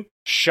 again,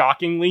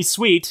 shockingly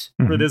sweet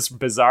for this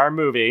bizarre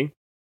movie.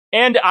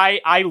 And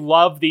I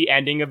love the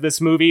ending of this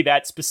movie,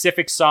 that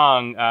specific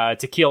song,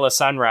 Tequila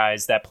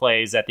Sunrise, that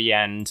plays at the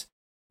end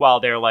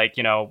while they're like,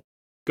 you know,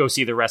 go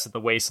see the rest of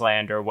the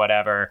wasteland or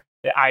whatever.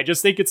 I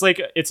just think it's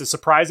a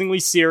surprisingly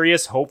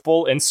serious,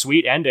 hopeful, and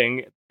sweet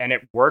ending, and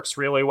it works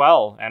really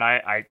well. And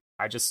I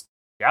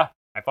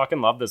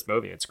fucking love this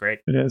movie. It's great.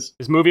 It is.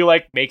 This movie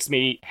like makes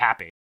me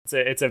happy.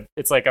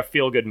 It's like a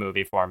feel good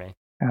movie for me.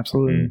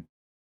 Absolutely.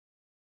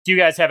 Do you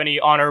guys have any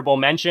honorable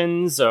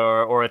mentions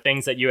or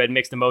things that you had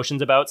mixed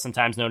emotions about,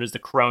 sometimes known as the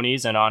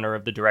cronies, in honor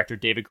of the director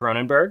David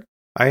Cronenberg?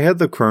 I had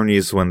the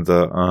cronies when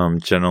the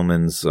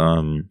gentleman's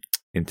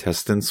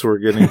intestines were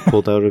getting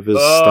pulled out of his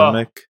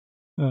stomach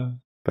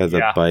by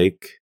the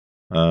bike.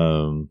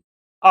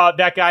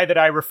 That guy that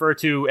I refer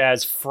to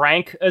as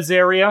Frank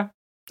Azaria.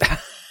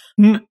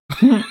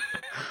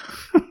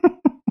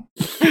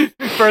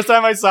 First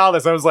time I saw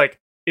this, I was like,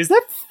 is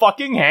that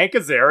fucking Hank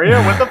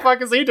Azaria? What the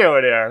fuck is he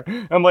doing here?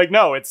 I'm like,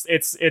 no, it's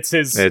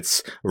his...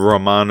 It's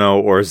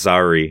Romano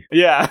Orzari.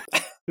 Yeah,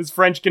 his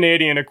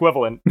French-Canadian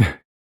equivalent.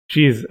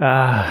 Jeez,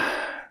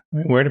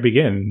 where to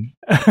begin?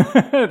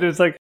 There's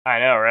like... I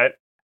know, right?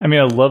 I mean,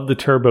 I love the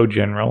Turbo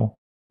General.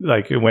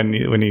 Like when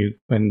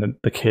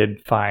the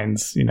kid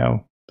finds,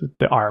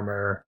 the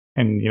armor,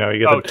 and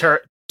you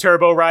get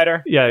Turbo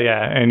Rider. Yeah,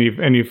 and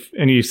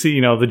you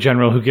see, the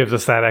general who gives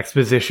us that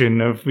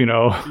exposition of,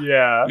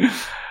 Yeah.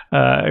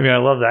 I mean, I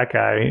love that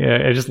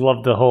guy. I just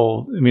love the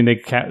whole. I mean, the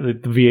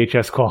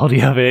VHS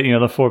quality of it.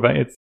 The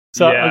 4x.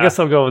 So Yeah. I guess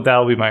I'll go with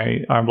that'll be my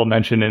honorable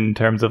mention in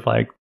terms of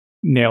like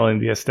nailing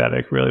the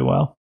aesthetic really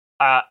well.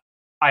 I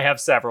have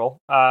several.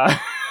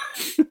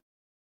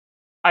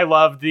 I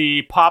love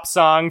the pop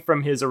song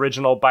from his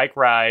original bike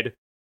ride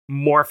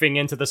morphing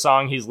into the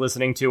song he's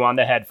listening to on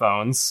the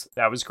headphones.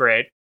 That was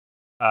great.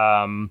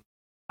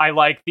 I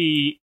like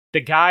the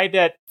guy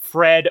that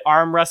Fred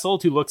arm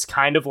wrestled who looks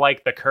kind of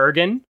like the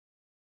Kurgan.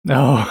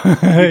 Oh,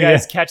 you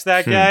guys catch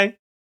that guy?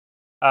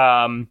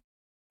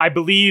 I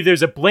believe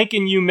there's a blink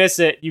and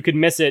you could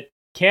miss it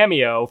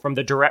cameo from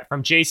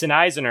Jason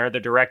Eisner, the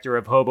director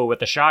of Hobo with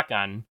the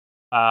Shotgun,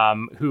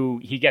 who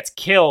he gets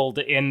killed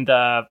in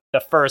the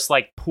first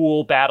like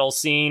pool battle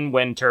scene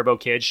when Turbo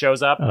Kid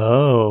shows up.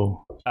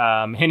 Oh.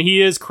 And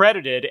he is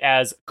credited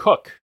as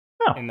Cook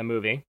in the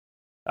movie.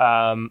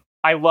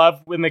 I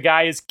love when the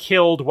guy is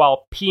killed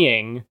while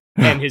peeing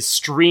and his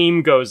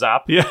stream goes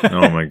up. Yeah.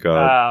 Oh my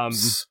god.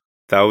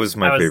 That was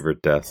my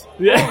favorite death.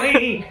 Yeah. Oh,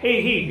 hey,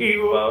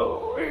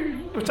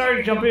 sorry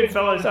to jump in,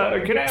 fellas.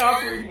 Can I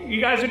offer,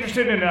 you guys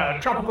interested in a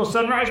tropical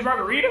sunrise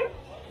margarita?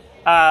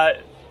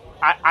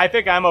 I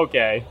think I'm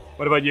okay.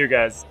 What about you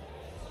guys?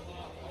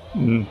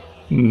 No,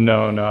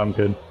 I'm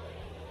good.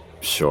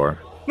 Sure.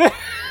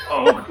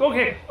 Oh,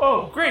 okay.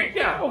 Oh, great.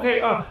 Yeah,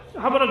 okay. How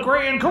about a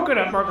gray and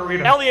coconut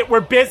margarita? Elliot,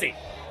 we're busy.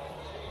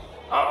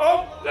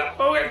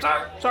 Okay,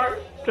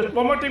 sorry. Just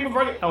one more thing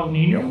before the El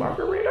Nino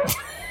margarita.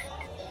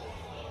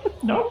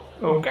 No?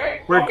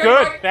 Okay. We're okay,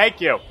 good. bye.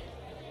 Thank you.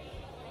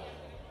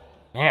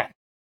 Man.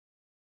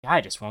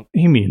 Guy just won't.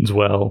 He means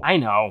well. I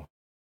know.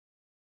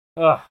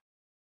 Ugh.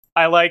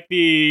 I like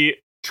the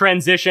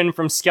transition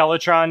from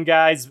Skeletron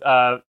guy's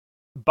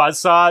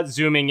buzzsaw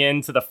zooming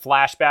into the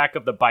flashback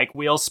of the bike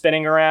wheel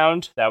spinning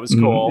around. That was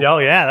cool. Oh,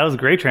 yeah. That was a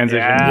great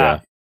transition. Yeah.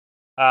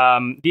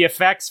 The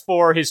effects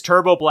for his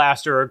Turbo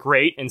Blaster are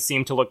great and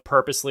seem to look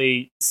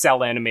purposely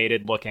cell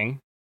animated looking.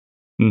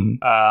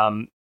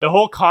 Mm-hmm. The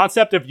whole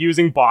concept of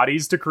using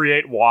bodies to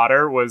create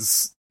water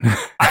was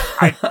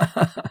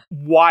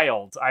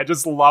wild. I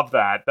just love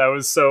that. That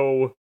was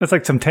so... That's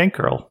like some Tank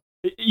Girl.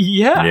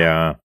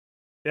 Yeah,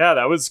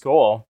 that was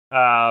cool.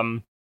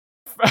 As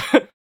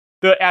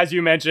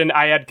you mentioned,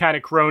 I had kind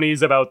of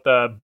cronies about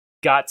the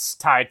guts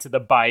tied to the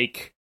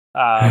bike.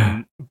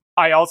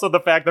 I also,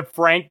 the fact that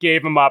Frank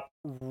gave him up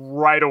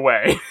right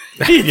away.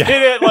 He did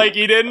it like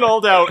he didn't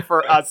hold out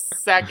for a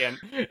second.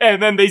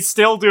 And then they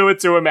still do it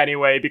to him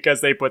anyway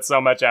because they put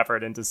so much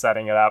effort into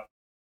setting it up.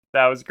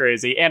 That was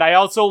crazy. And I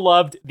also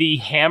loved the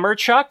hammer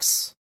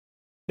chucks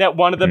that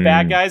one of the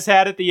bad guys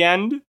had at the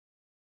end.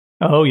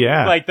 Oh,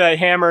 yeah. Like the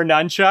hammer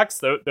nunchucks.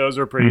 Those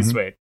were pretty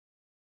sweet.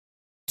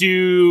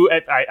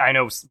 I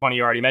know one of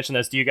you already mentioned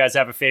this. Do you guys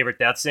have a favorite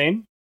death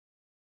scene?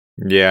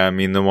 Yeah, I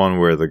mean the one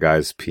where the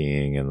guy's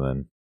peeing and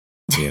then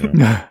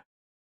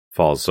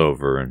falls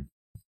over and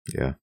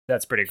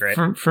That's pretty great.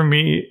 For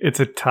me, it's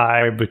a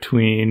tie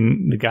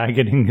between the guy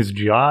getting his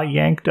jaw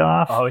yanked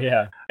off. Oh,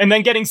 yeah. And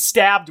then getting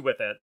stabbed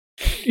with it.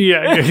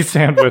 Yeah, getting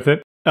stabbed with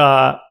it.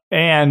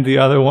 And the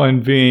other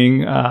one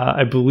being,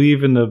 I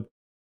believe, in the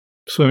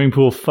swimming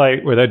pool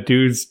fight where that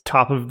dude's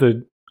top of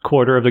the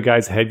quarter of the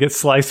guy's head gets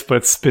sliced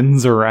but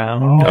spins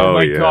around. Oh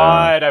my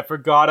god, I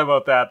forgot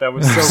about that. That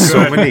was so good.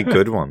 So many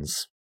good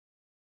ones.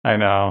 I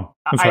know.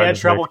 I had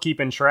trouble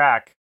keeping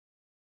track.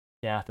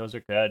 Yeah, those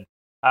are good.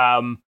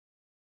 I'm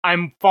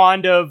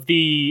fond of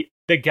the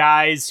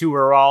guys who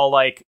are all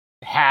like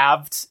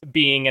halved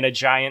being in a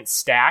giant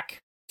stack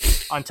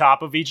on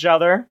top of each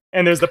other.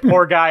 And there's the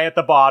poor guy at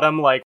the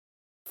bottom like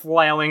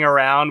flailing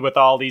around with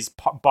all these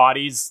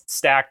bodies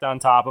stacked on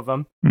top of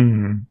him.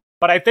 Mm-hmm.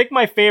 But I think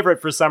my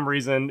favorite for some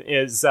reason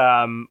is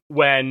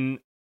when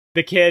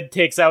the kid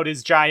takes out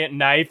his giant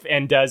knife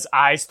and does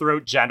eyes,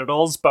 throat,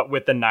 genitals, but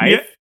with the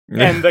knife.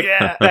 Yeah. And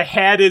the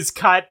head is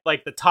cut,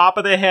 like the top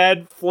of the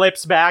head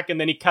flips back, and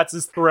then he cuts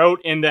his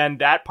throat, and then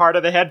that part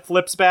of the head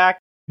flips back.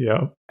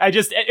 Yeah.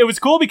 It was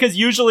cool because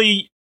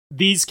usually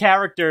these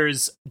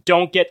characters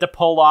don't get to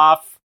pull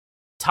off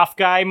tough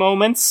guy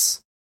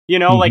moments. You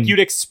know, like you'd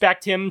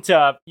expect him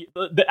to,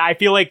 I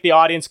feel like the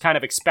audience kind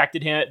of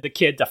expected the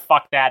kid to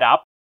fuck that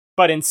up.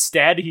 But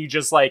instead, he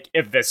just like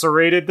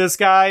eviscerated this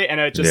guy, and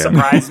it just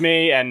surprised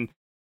me and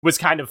was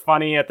kind of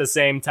funny at the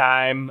same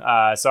time.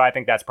 So I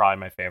think that's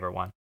probably my favorite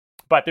one.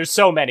 But there's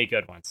so many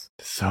good ones.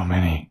 So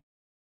many.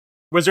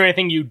 Was there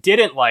anything you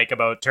didn't like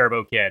about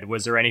Turbo Kid?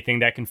 Was there anything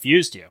that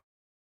confused you?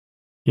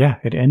 Yeah,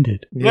 it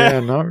ended.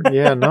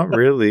 Not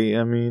really.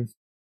 I mean,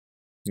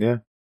 yeah.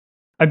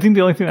 I think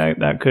the only thing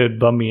that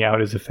could bum me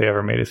out is if they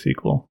ever made a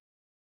sequel.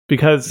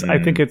 Because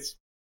I think it's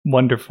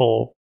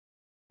wonderful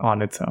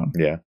on its own.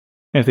 Yeah.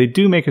 And if they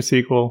do make a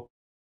sequel,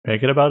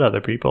 make it about other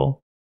people.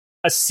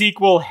 A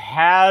sequel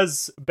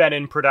has been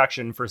in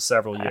production for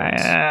several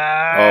years. Oh,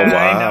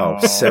 wow.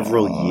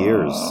 Several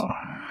years.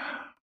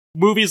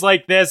 Movies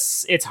like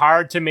this, it's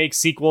hard to make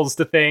sequels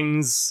to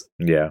things.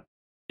 Yeah.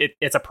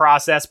 It's a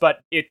process, but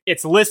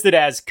it's listed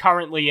as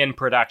currently in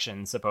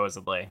production,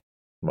 supposedly.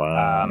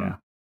 Wow.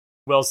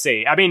 We'll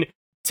see. I mean,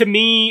 to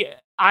me,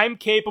 I'm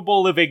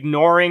capable of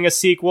ignoring a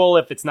sequel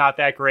if it's not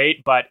that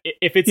great, but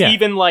if it's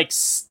even like,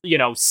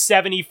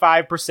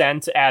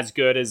 75% as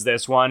good as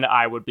this one,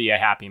 I would be a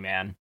happy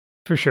man.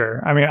 For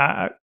sure. I mean,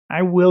 I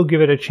will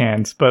give it a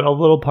chance, but a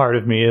little part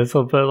of me is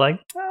a bit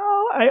like,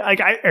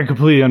 I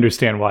completely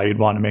understand why you'd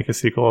want to make a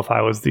sequel if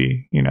I was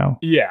the,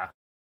 Yeah.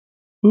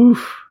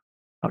 Oof.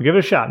 I'll give it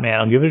a shot, man.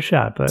 I'll give it a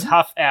shot, but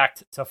Tough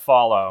act to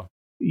follow.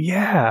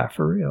 Yeah,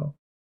 for real.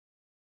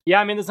 Yeah,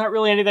 I mean, there's not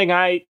really anything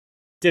I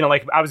didn't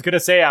like. I was going to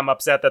say I'm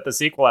upset that the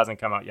sequel hasn't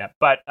come out yet,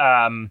 but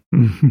nothing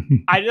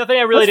I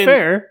really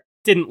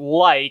didn't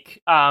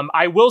like.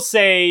 I will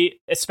say,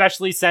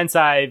 especially since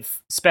I've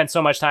spent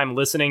so much time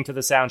listening to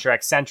the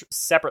soundtrack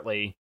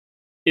separately,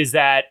 is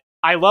that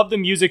I love the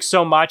music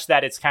so much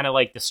that it's kind of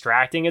like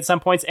distracting at some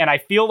points, and I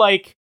feel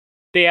like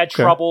they had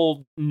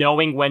trouble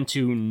knowing when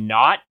to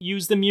not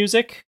use the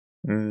music.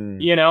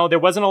 There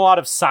wasn't a lot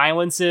of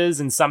silences,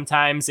 and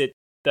sometimes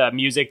the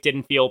music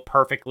didn't feel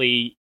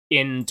perfectly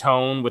in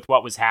tone with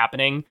what was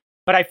happening.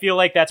 But I feel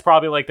like that's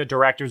probably like the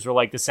directors were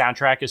like, the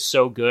soundtrack is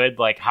so good,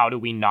 like, how do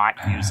we not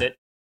use it?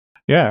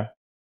 Yeah.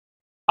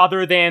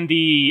 Other than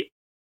the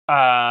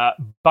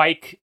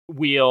bike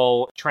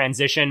wheel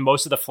transition,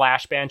 most of the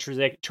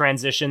flashback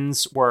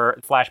transitions were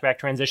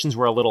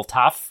a little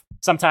tough.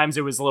 Sometimes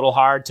it was a little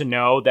hard to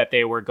know that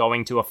they were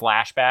going to a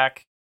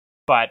flashback,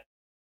 but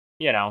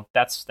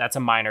that's a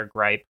minor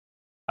gripe.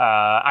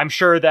 I'm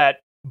sure that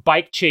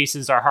bike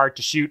chases are hard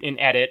to shoot and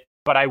edit,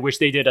 but I wish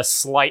they did a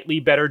slightly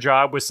better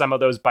job with some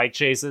of those bike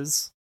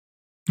chases.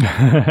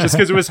 Just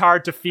because it was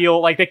hard to feel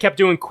like they kept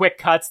doing quick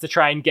cuts to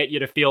try and get you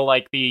to feel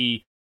like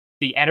the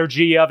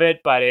energy of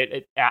it, but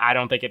I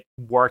don't think it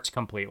worked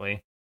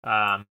completely.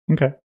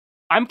 Okay.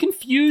 I'm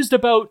confused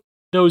about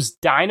those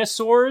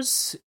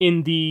dinosaurs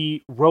in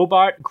the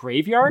robot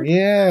graveyard.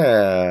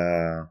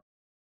 Yeah.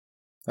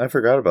 I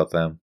forgot about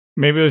them.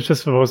 Maybe it was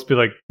just supposed to be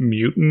like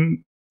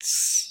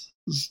mutants,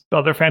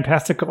 other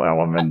fantastical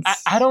elements.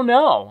 I don't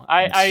know.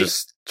 It's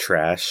just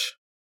trash.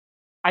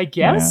 I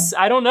guess.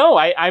 Yeah. I don't know.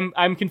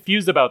 I'm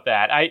confused about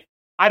that. I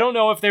don't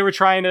know if they were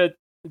trying to,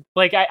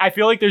 like, I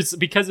feel like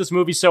because this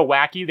movie's so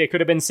wacky, they could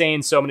have been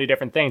saying so many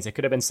different things. They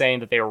could have been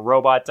saying that they were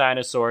robot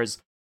dinosaurs.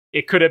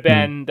 It could have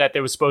been that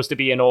there was supposed to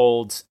be an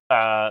old,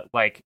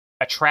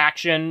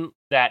 attraction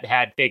that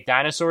had fake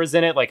dinosaurs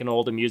in it, like an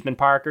old amusement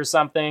park or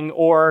something.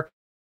 Or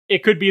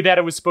it could be that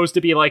it was supposed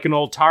to be like an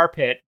old tar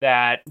pit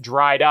that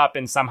dried up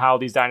and somehow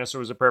these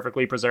dinosaurs are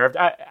perfectly preserved.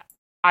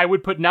 I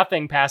would put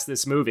nothing past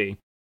this movie.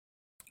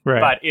 Right.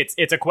 But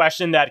it's a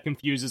question that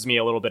confuses me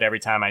a little bit every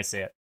time I see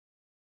it.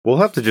 We'll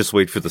have to just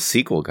wait for the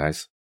sequel,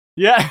 guys.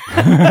 Yeah.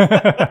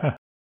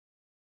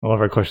 All of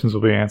our questions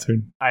will be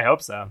answered. I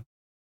hope so.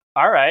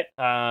 All right.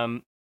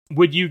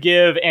 Would you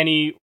give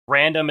any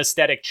random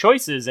aesthetic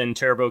choices in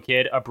Turbo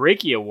Kid a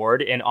Breaky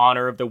Award in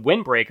honor of the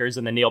windbreakers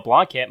in the Neil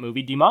Blomkamp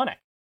movie Demonic?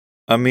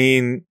 I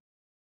mean,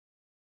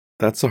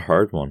 that's a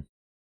hard one.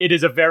 It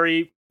is a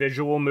very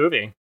visual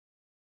movie.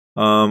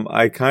 Apple's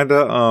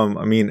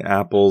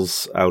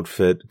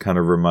outfit kind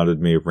of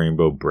reminded me of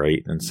Rainbow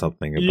Bright, and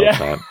something about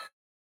that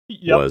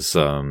was,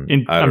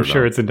 I'm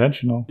sure it's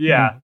intentional.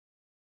 Yeah.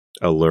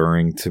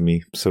 Alluring to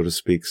me, so to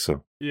speak.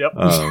 So, yep.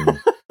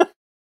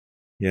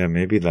 Yeah,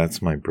 maybe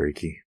that's my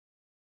breaky.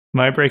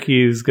 My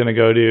breaky is going to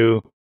go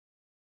to, I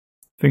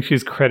think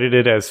she's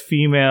credited as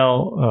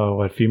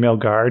female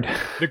guard?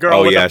 The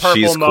girl with the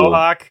purple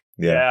mohawk. Cool.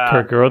 Yeah.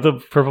 Her girl with the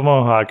purple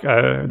mohawk.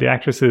 The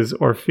actress is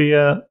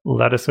Orphea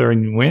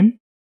Ladisser-Nguyen.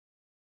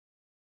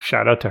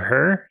 Shout out to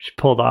her. She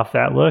pulled off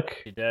that look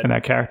and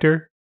that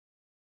character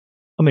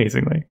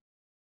amazingly.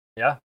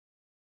 Yeah.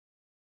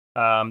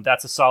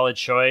 That's a solid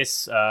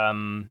choice.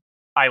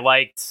 I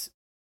liked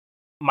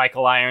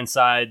Michael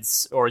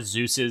Ironside's or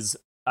Zeus's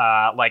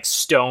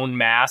stone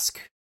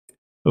mask.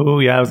 Oh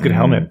yeah, that was a good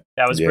helmet.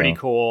 That was pretty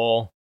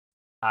cool.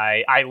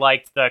 I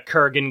liked the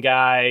Kurgan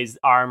guy's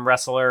arm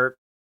wrestler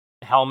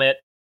helmet,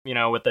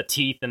 with the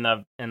teeth and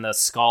the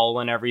skull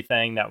and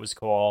everything. That was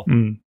cool.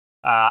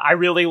 I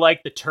really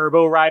liked the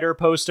Turbo Rider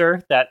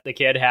poster that the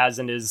kid has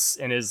in his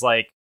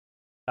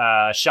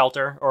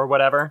shelter or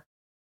whatever.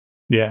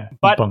 Yeah,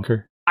 but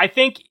bunker. I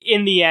think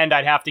in the end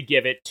I'd have to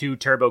give it to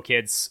Turbo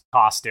Kid's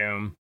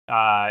costume.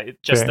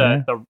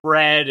 The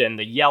red and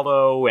the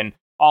yellow and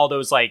all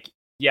those like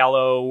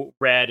yellow,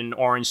 red, and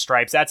orange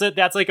stripes.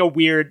 That's like a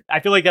weird. I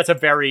feel like that's a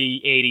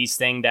very 80s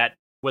thing that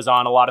was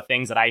on a lot of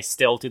things that I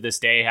still to this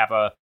day have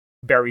a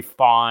very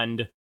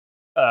fond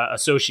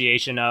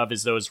association of,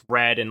 is those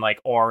red and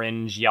like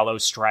orange, yellow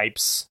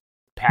stripes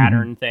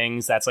pattern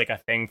things. That's like a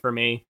thing for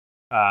me.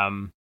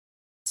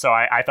 So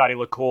I thought he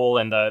looked cool,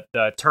 and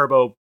the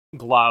turbo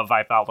glove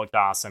I thought looked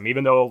awesome,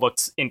 even though it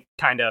looked in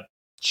kind of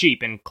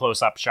cheap in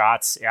close-up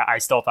shots. Yeah, I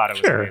still thought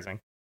it was amazing.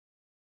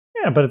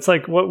 Yeah, but it's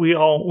like what we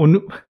all...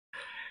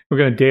 We're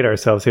going to date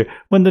ourselves here.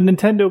 When the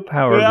Nintendo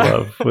Power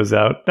Glove was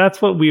out,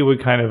 that's what we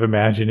would kind of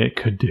imagine it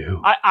could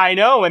do. I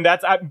know, and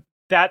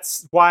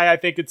that's why I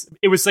think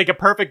it was like a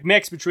perfect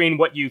mix between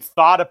what you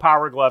thought a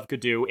Power Glove could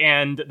do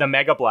and the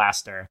Mega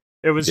Blaster.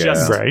 It was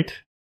just right.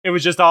 It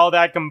was just all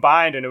that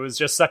combined, and it was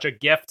just such a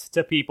gift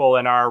to people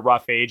in our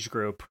rough age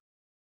group.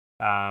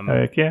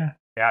 Yeah,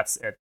 it's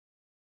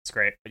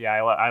great. But yeah,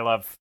 I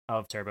love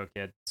Turbo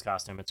Kid's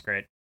costume. It's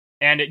great,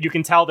 and you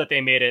can tell that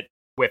they made it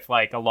with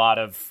like a lot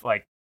of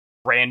like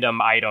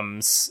random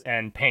items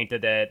and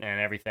painted it and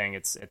everything.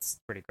 It's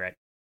pretty great.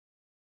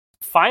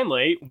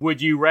 Finally,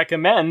 would you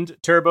recommend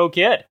Turbo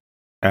Kid?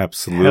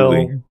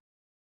 Absolutely. Hell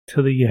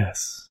to the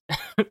yes.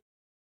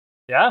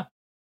 Yeah.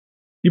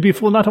 You'd be a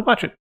fool not to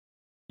watch it.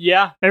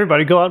 Yeah.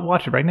 Everybody go out and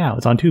watch it right now.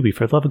 It's on Tubi.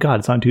 For the love of God,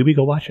 it's on Tubi.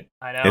 Go watch it.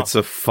 I know. It's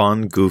a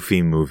fun,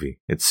 goofy movie.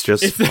 It's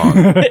just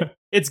fun.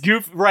 It's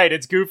goofy. Right.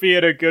 It's goofy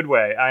in a good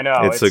way. I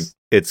know.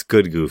 It's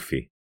good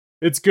goofy.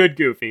 It's good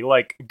goofy.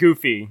 Like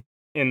Goofy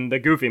in the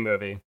Goofy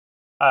movie.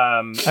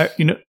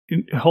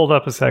 Hold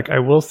up a sec. I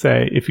will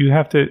say, if you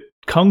have to...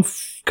 Kung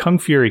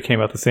Fury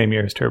came out the same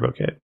year as Turbo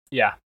Kid.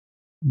 Yeah.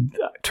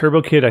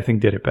 Turbo Kid, I think,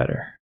 did it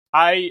better.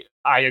 I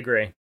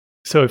agree.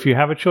 So if you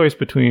have a choice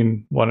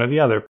between one or the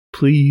other,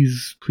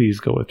 please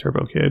go with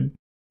Turbo Kid.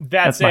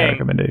 That's my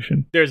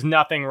recommendation. There's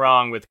nothing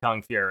wrong with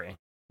Kung Fury.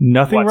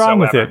 Nothing wrong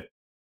with it.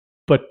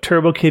 But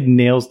Turbo Kid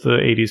nails the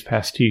 80s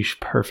pastiche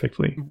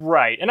perfectly.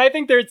 Right. And I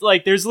think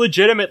there's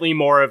legitimately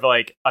more of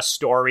like a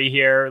story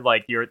here.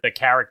 Like the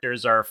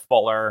characters are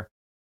fuller.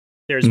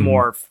 There's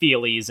more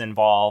feelies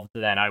involved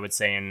than I would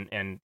say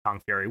in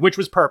Kung Fury, which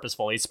was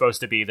purposeful. He's supposed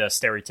to be the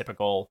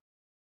stereotypical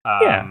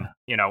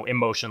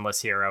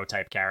emotionless hero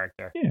type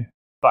character. Yeah.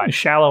 But a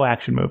shallow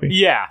action movie.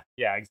 Yeah,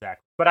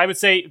 exactly. But I would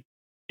say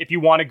if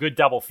you want a good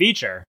double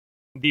feature,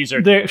 these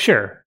are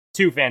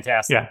two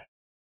fantastic. Yeah.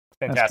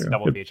 Fantastic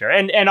double feature.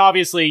 And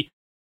obviously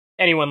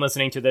anyone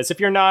listening to this,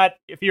 if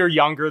you're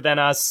younger than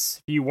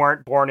us, if you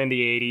weren't born in the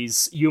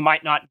 80s, you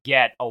might not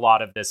get a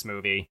lot of this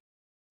movie.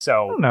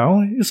 So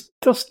no,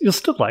 you'll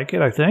still like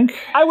it, I think.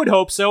 I would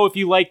hope so. If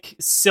you like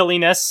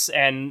silliness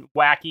and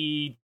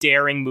wacky,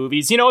 daring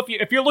movies,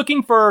 if you're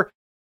looking for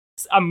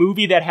a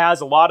movie that has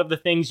a lot of the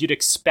things you'd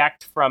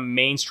expect from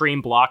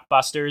mainstream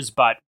blockbusters,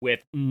 but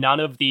with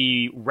none of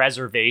the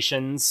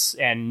reservations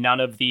and none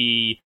of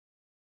the,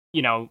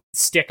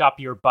 stick up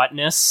your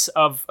buttness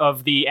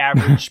of the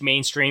average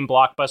mainstream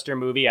blockbuster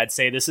movie, I'd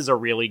say this is a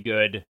really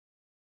good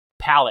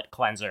palate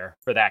cleanser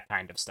for that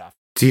kind of stuff.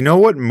 Do you know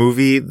what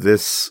movie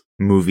this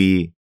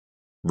movie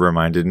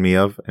reminded me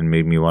of and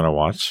made me want to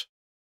watch?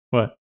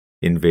 What?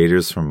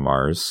 Invaders from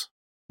Mars.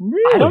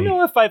 Really? I don't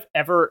know if I've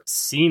ever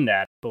seen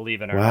that,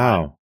 believe it or not.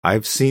 Wow.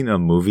 I've seen a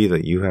movie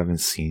that you haven't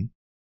seen?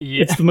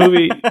 Yeah. It's the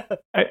movie...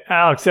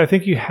 Alex, I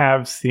think you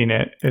have seen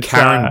it. It's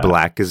Karen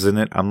Black is in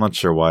it. I'm not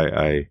sure why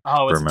I it's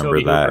remember a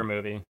Tobe that. Hooper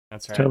movie.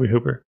 That's right. Tobe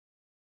Hooper.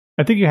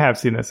 I think you have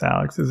seen this,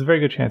 Alex. There's a very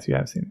good chance you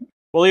have seen it.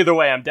 Well, either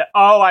way,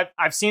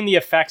 I've seen the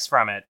effects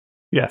from it.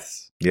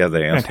 Yes. Yeah, the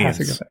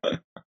fantastic aliens.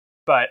 effect.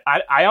 But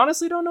I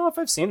honestly don't know if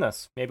I've seen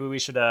this. Maybe we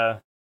should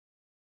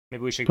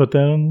put that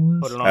on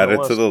the list. Put it on Add the it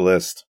list. to the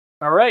list.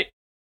 All right.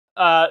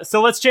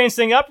 So let's change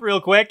things up real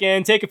quick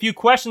and take a few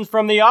questions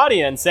from the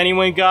audience.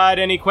 Anyone got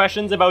any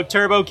questions about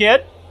Turbo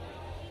Kid?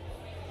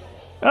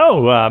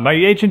 Oh, my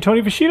agent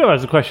Tony Viscido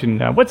has a question.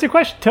 What's your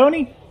question,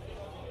 Tony?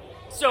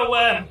 So,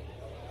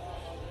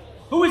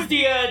 who is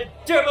the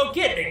Turbo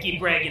Kid they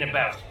keep bragging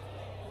about?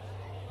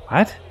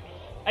 What?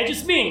 I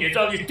just mean there's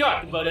all this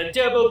talk about a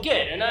Turbo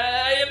Kid, and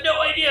I have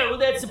no idea who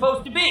that's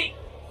supposed to be.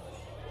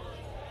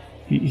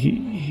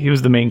 He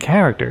was the main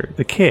character,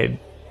 the kid,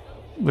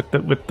 with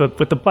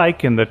the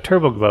bike and the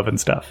turbo glove and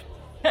stuff.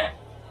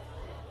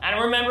 I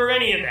don't remember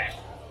any of that.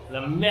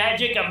 The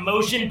magic of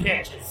motion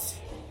pictures.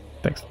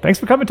 Thanks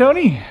for coming,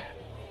 Tony.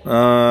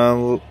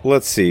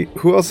 Let's see.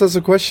 Who else has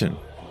a question?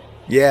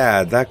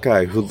 Yeah, that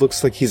guy who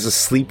looks like he's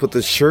asleep with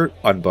his shirt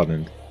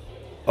unbuttoned.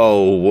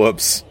 Oh,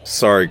 whoops.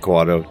 Sorry,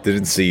 Quado.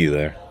 Didn't see you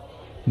there.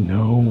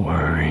 No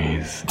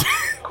worries.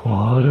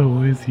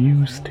 Quado is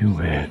used to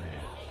it.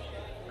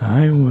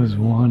 I was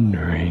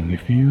wondering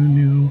if you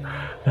knew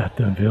that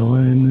the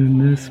villain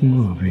in this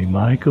movie,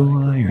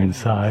 Michael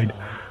Ironside,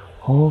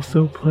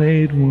 also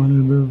played one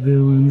of the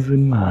villains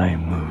in my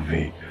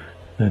movie,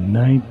 the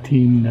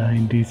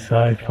 1990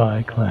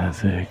 sci-fi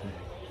classic,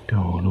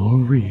 Total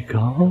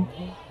Recall?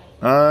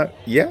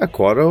 Yeah,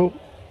 Quado.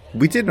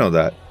 We did know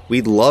that.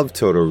 We love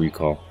Total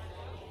Recall.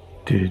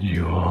 Did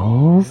you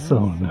also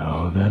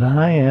know that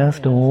I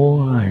asked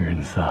old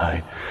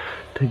Ironside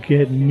to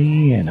get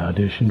me an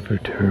audition for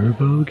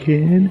Turbo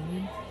Kid?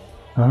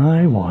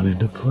 I wanted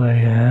to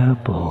play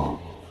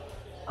Apple.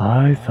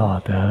 I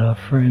thought that a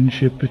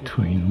friendship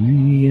between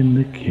me and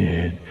the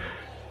kid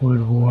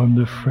would warm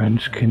the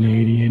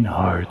French-Canadian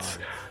hearts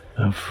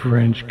of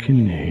French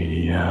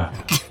Canada.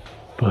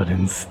 But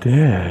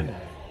instead,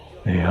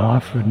 they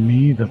offered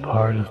me the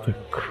part of the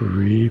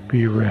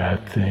creepy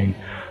rat thing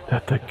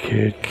that the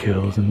kid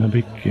kills in the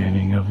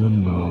beginning of the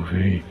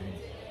movie.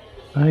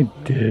 I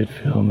did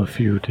film a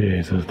few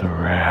days as the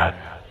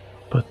rat,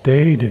 but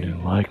they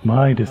didn't like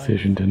my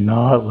decision to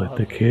not let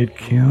the kid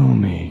kill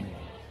me,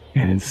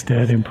 and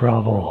instead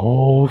improv a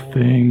whole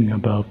thing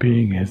about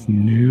being his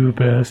new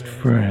best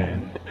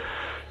friend,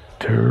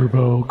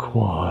 Turbo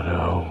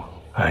Quado.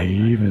 I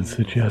even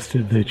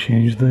suggested they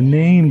change the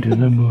name to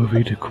the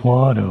movie to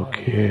Quado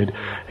Kid,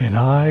 and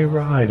I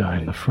ride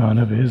on the front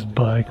of his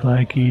bike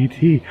like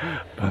E.T.,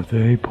 but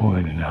they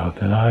pointed out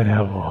that I'd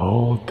have a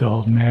whole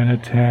adult man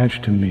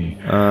attached to me.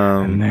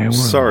 And they were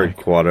sorry, like,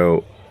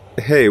 Quado.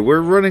 Hey,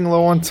 we're running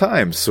low on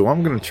time, so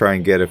I'm gonna try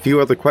and get a few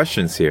other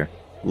questions here.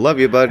 Love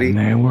you, buddy. And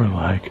they were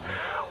like,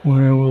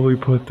 where will we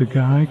put the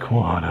guy,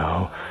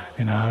 Quado?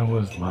 And I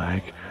was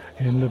like,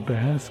 in the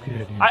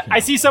basket. I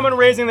see someone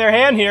raising their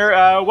hand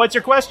here. What's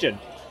your question?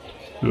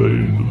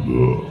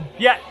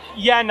 Yeah,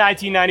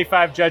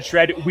 1995 Judge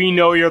Shred. We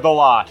know you're the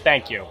law.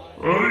 Thank you.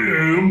 I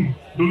am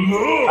the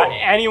law.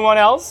 Anyone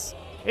else?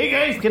 Hey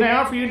guys, can I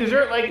offer you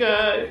dessert like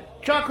a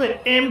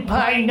chocolate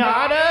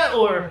empanada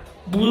or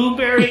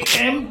blueberry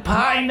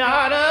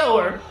empanada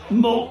or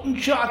molten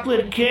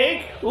chocolate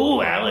cake?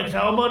 Ooh, Alex,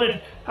 how about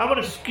a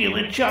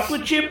skillet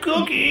chocolate chip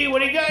cookie? What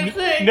do you guys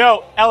think?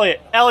 No,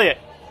 Elliot.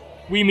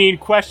 We mean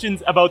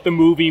questions about the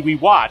movie we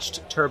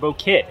watched, Turbo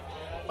Kid.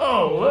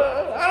 Oh,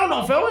 I don't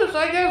know, fellas.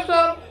 I guess,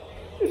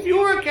 if you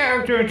were a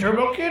character in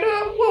Turbo Kid,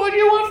 what would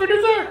you want for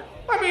dessert?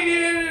 I mean,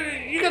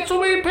 you got so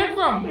many to pick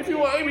from.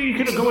 You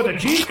could go with a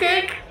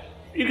cheesecake,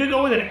 you could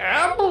go with an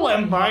apple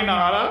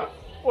empanada,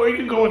 or you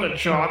could go with a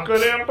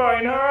chocolate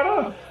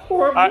empanada,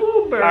 or a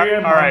blueberry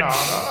empanada. All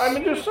right. I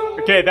mean, there's so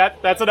many. Okay,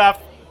 that's enough.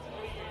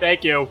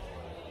 Thank you.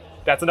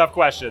 That's enough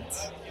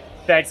questions.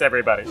 Thanks,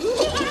 everybody.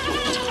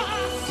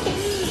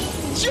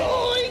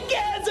 Oh,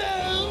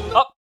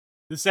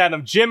 the sound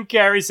of Jim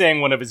Carrey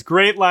saying one of his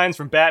great lines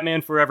from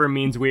Batman Forever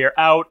means we are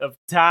out of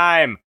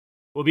time.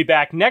 We'll be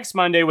back next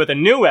Monday with a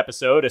new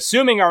episode,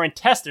 assuming our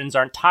intestines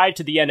aren't tied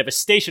to the end of a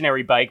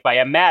stationary bike by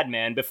a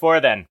madman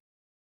before then.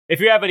 If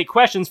you have any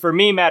questions for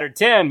me, Matt, or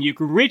Tim, you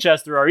can reach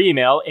us through our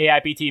email,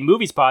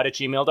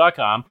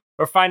 aiptmoviespod@gmail.com,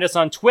 or find us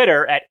on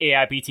Twitter at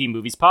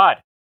aiptmoviespod.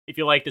 If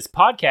you like this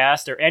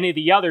podcast or any of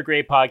the other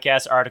great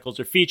podcast articles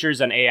or features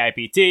on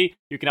AIPT,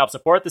 you can help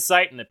support the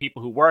site and the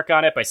people who work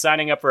on it by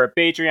signing up for a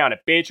Patreon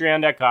at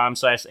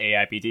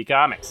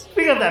patreon.com/AIPTcomics.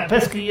 Speaking of that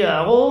pesky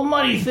whole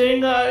money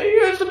thing,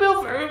 here's the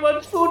bill for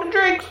everyone's food and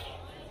drinks.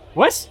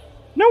 What?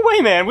 No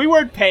way, man. We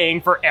weren't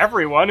paying for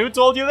everyone. Who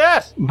told you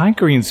that? my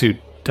green suit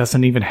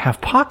doesn't even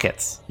have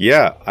pockets.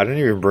 Yeah, I didn't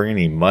even bring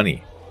any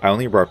money. I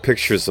only brought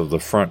pictures of the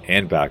front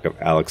and back of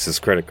Alex's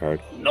credit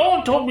card. No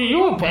one told me you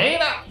were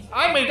paying.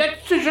 I made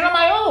that decision on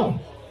my own.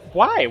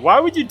 Why? Why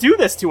would you do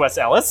this to us,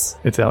 Ellis?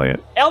 It's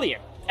Elliot.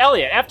 Elliot,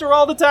 after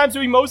all the times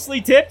we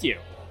mostly tipped you.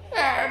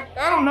 I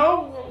don't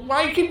know.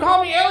 Why you keep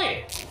calling me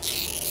Elliot?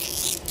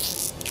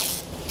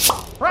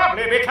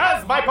 Probably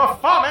because my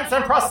performance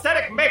and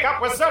prosthetic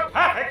makeup was so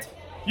perfect,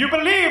 you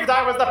believed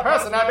I was the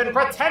person I've been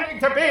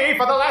pretending to be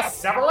for the last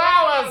several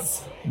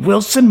hours.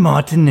 Wilson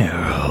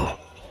Montanaro.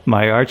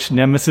 My arch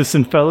nemesis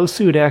and fellow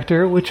suit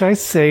actor, which I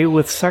say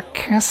with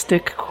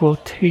sarcastic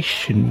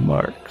quotation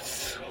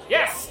marks.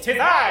 Yes, 'tis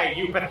I,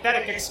 you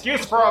pathetic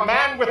excuse for a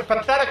man with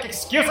pathetic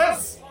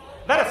excuses.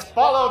 Let us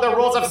follow the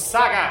rules of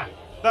Saga,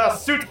 the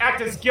Suit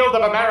Actors Guild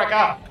of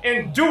America,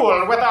 and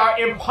duel with our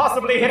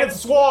impossibly hidden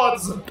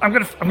swords. I'm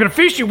gonna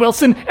finish you,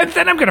 Wilson, and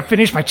then I'm gonna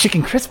finish my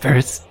chicken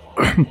crispers.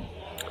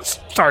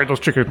 Sorry, those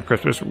chicken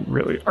crispers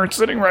really aren't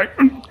sitting right.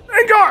 And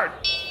guard!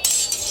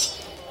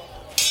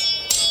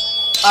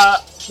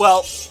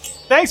 Well,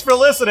 thanks for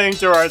listening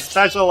to our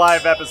special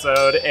live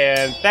episode,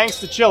 and thanks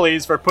to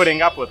Chili's for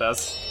putting up with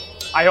us.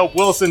 I hope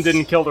Wilson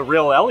didn't kill the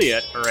real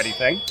Elliot or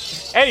anything.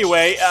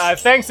 Anyway,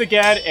 thanks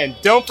again, and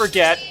don't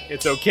forget,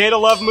 it's okay to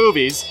love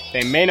movies.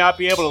 They may not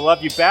be able to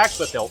love you back,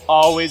 but they'll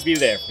always be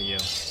there for you.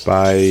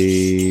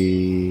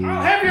 Bye.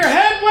 I'll have your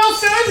head,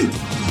 Wilson!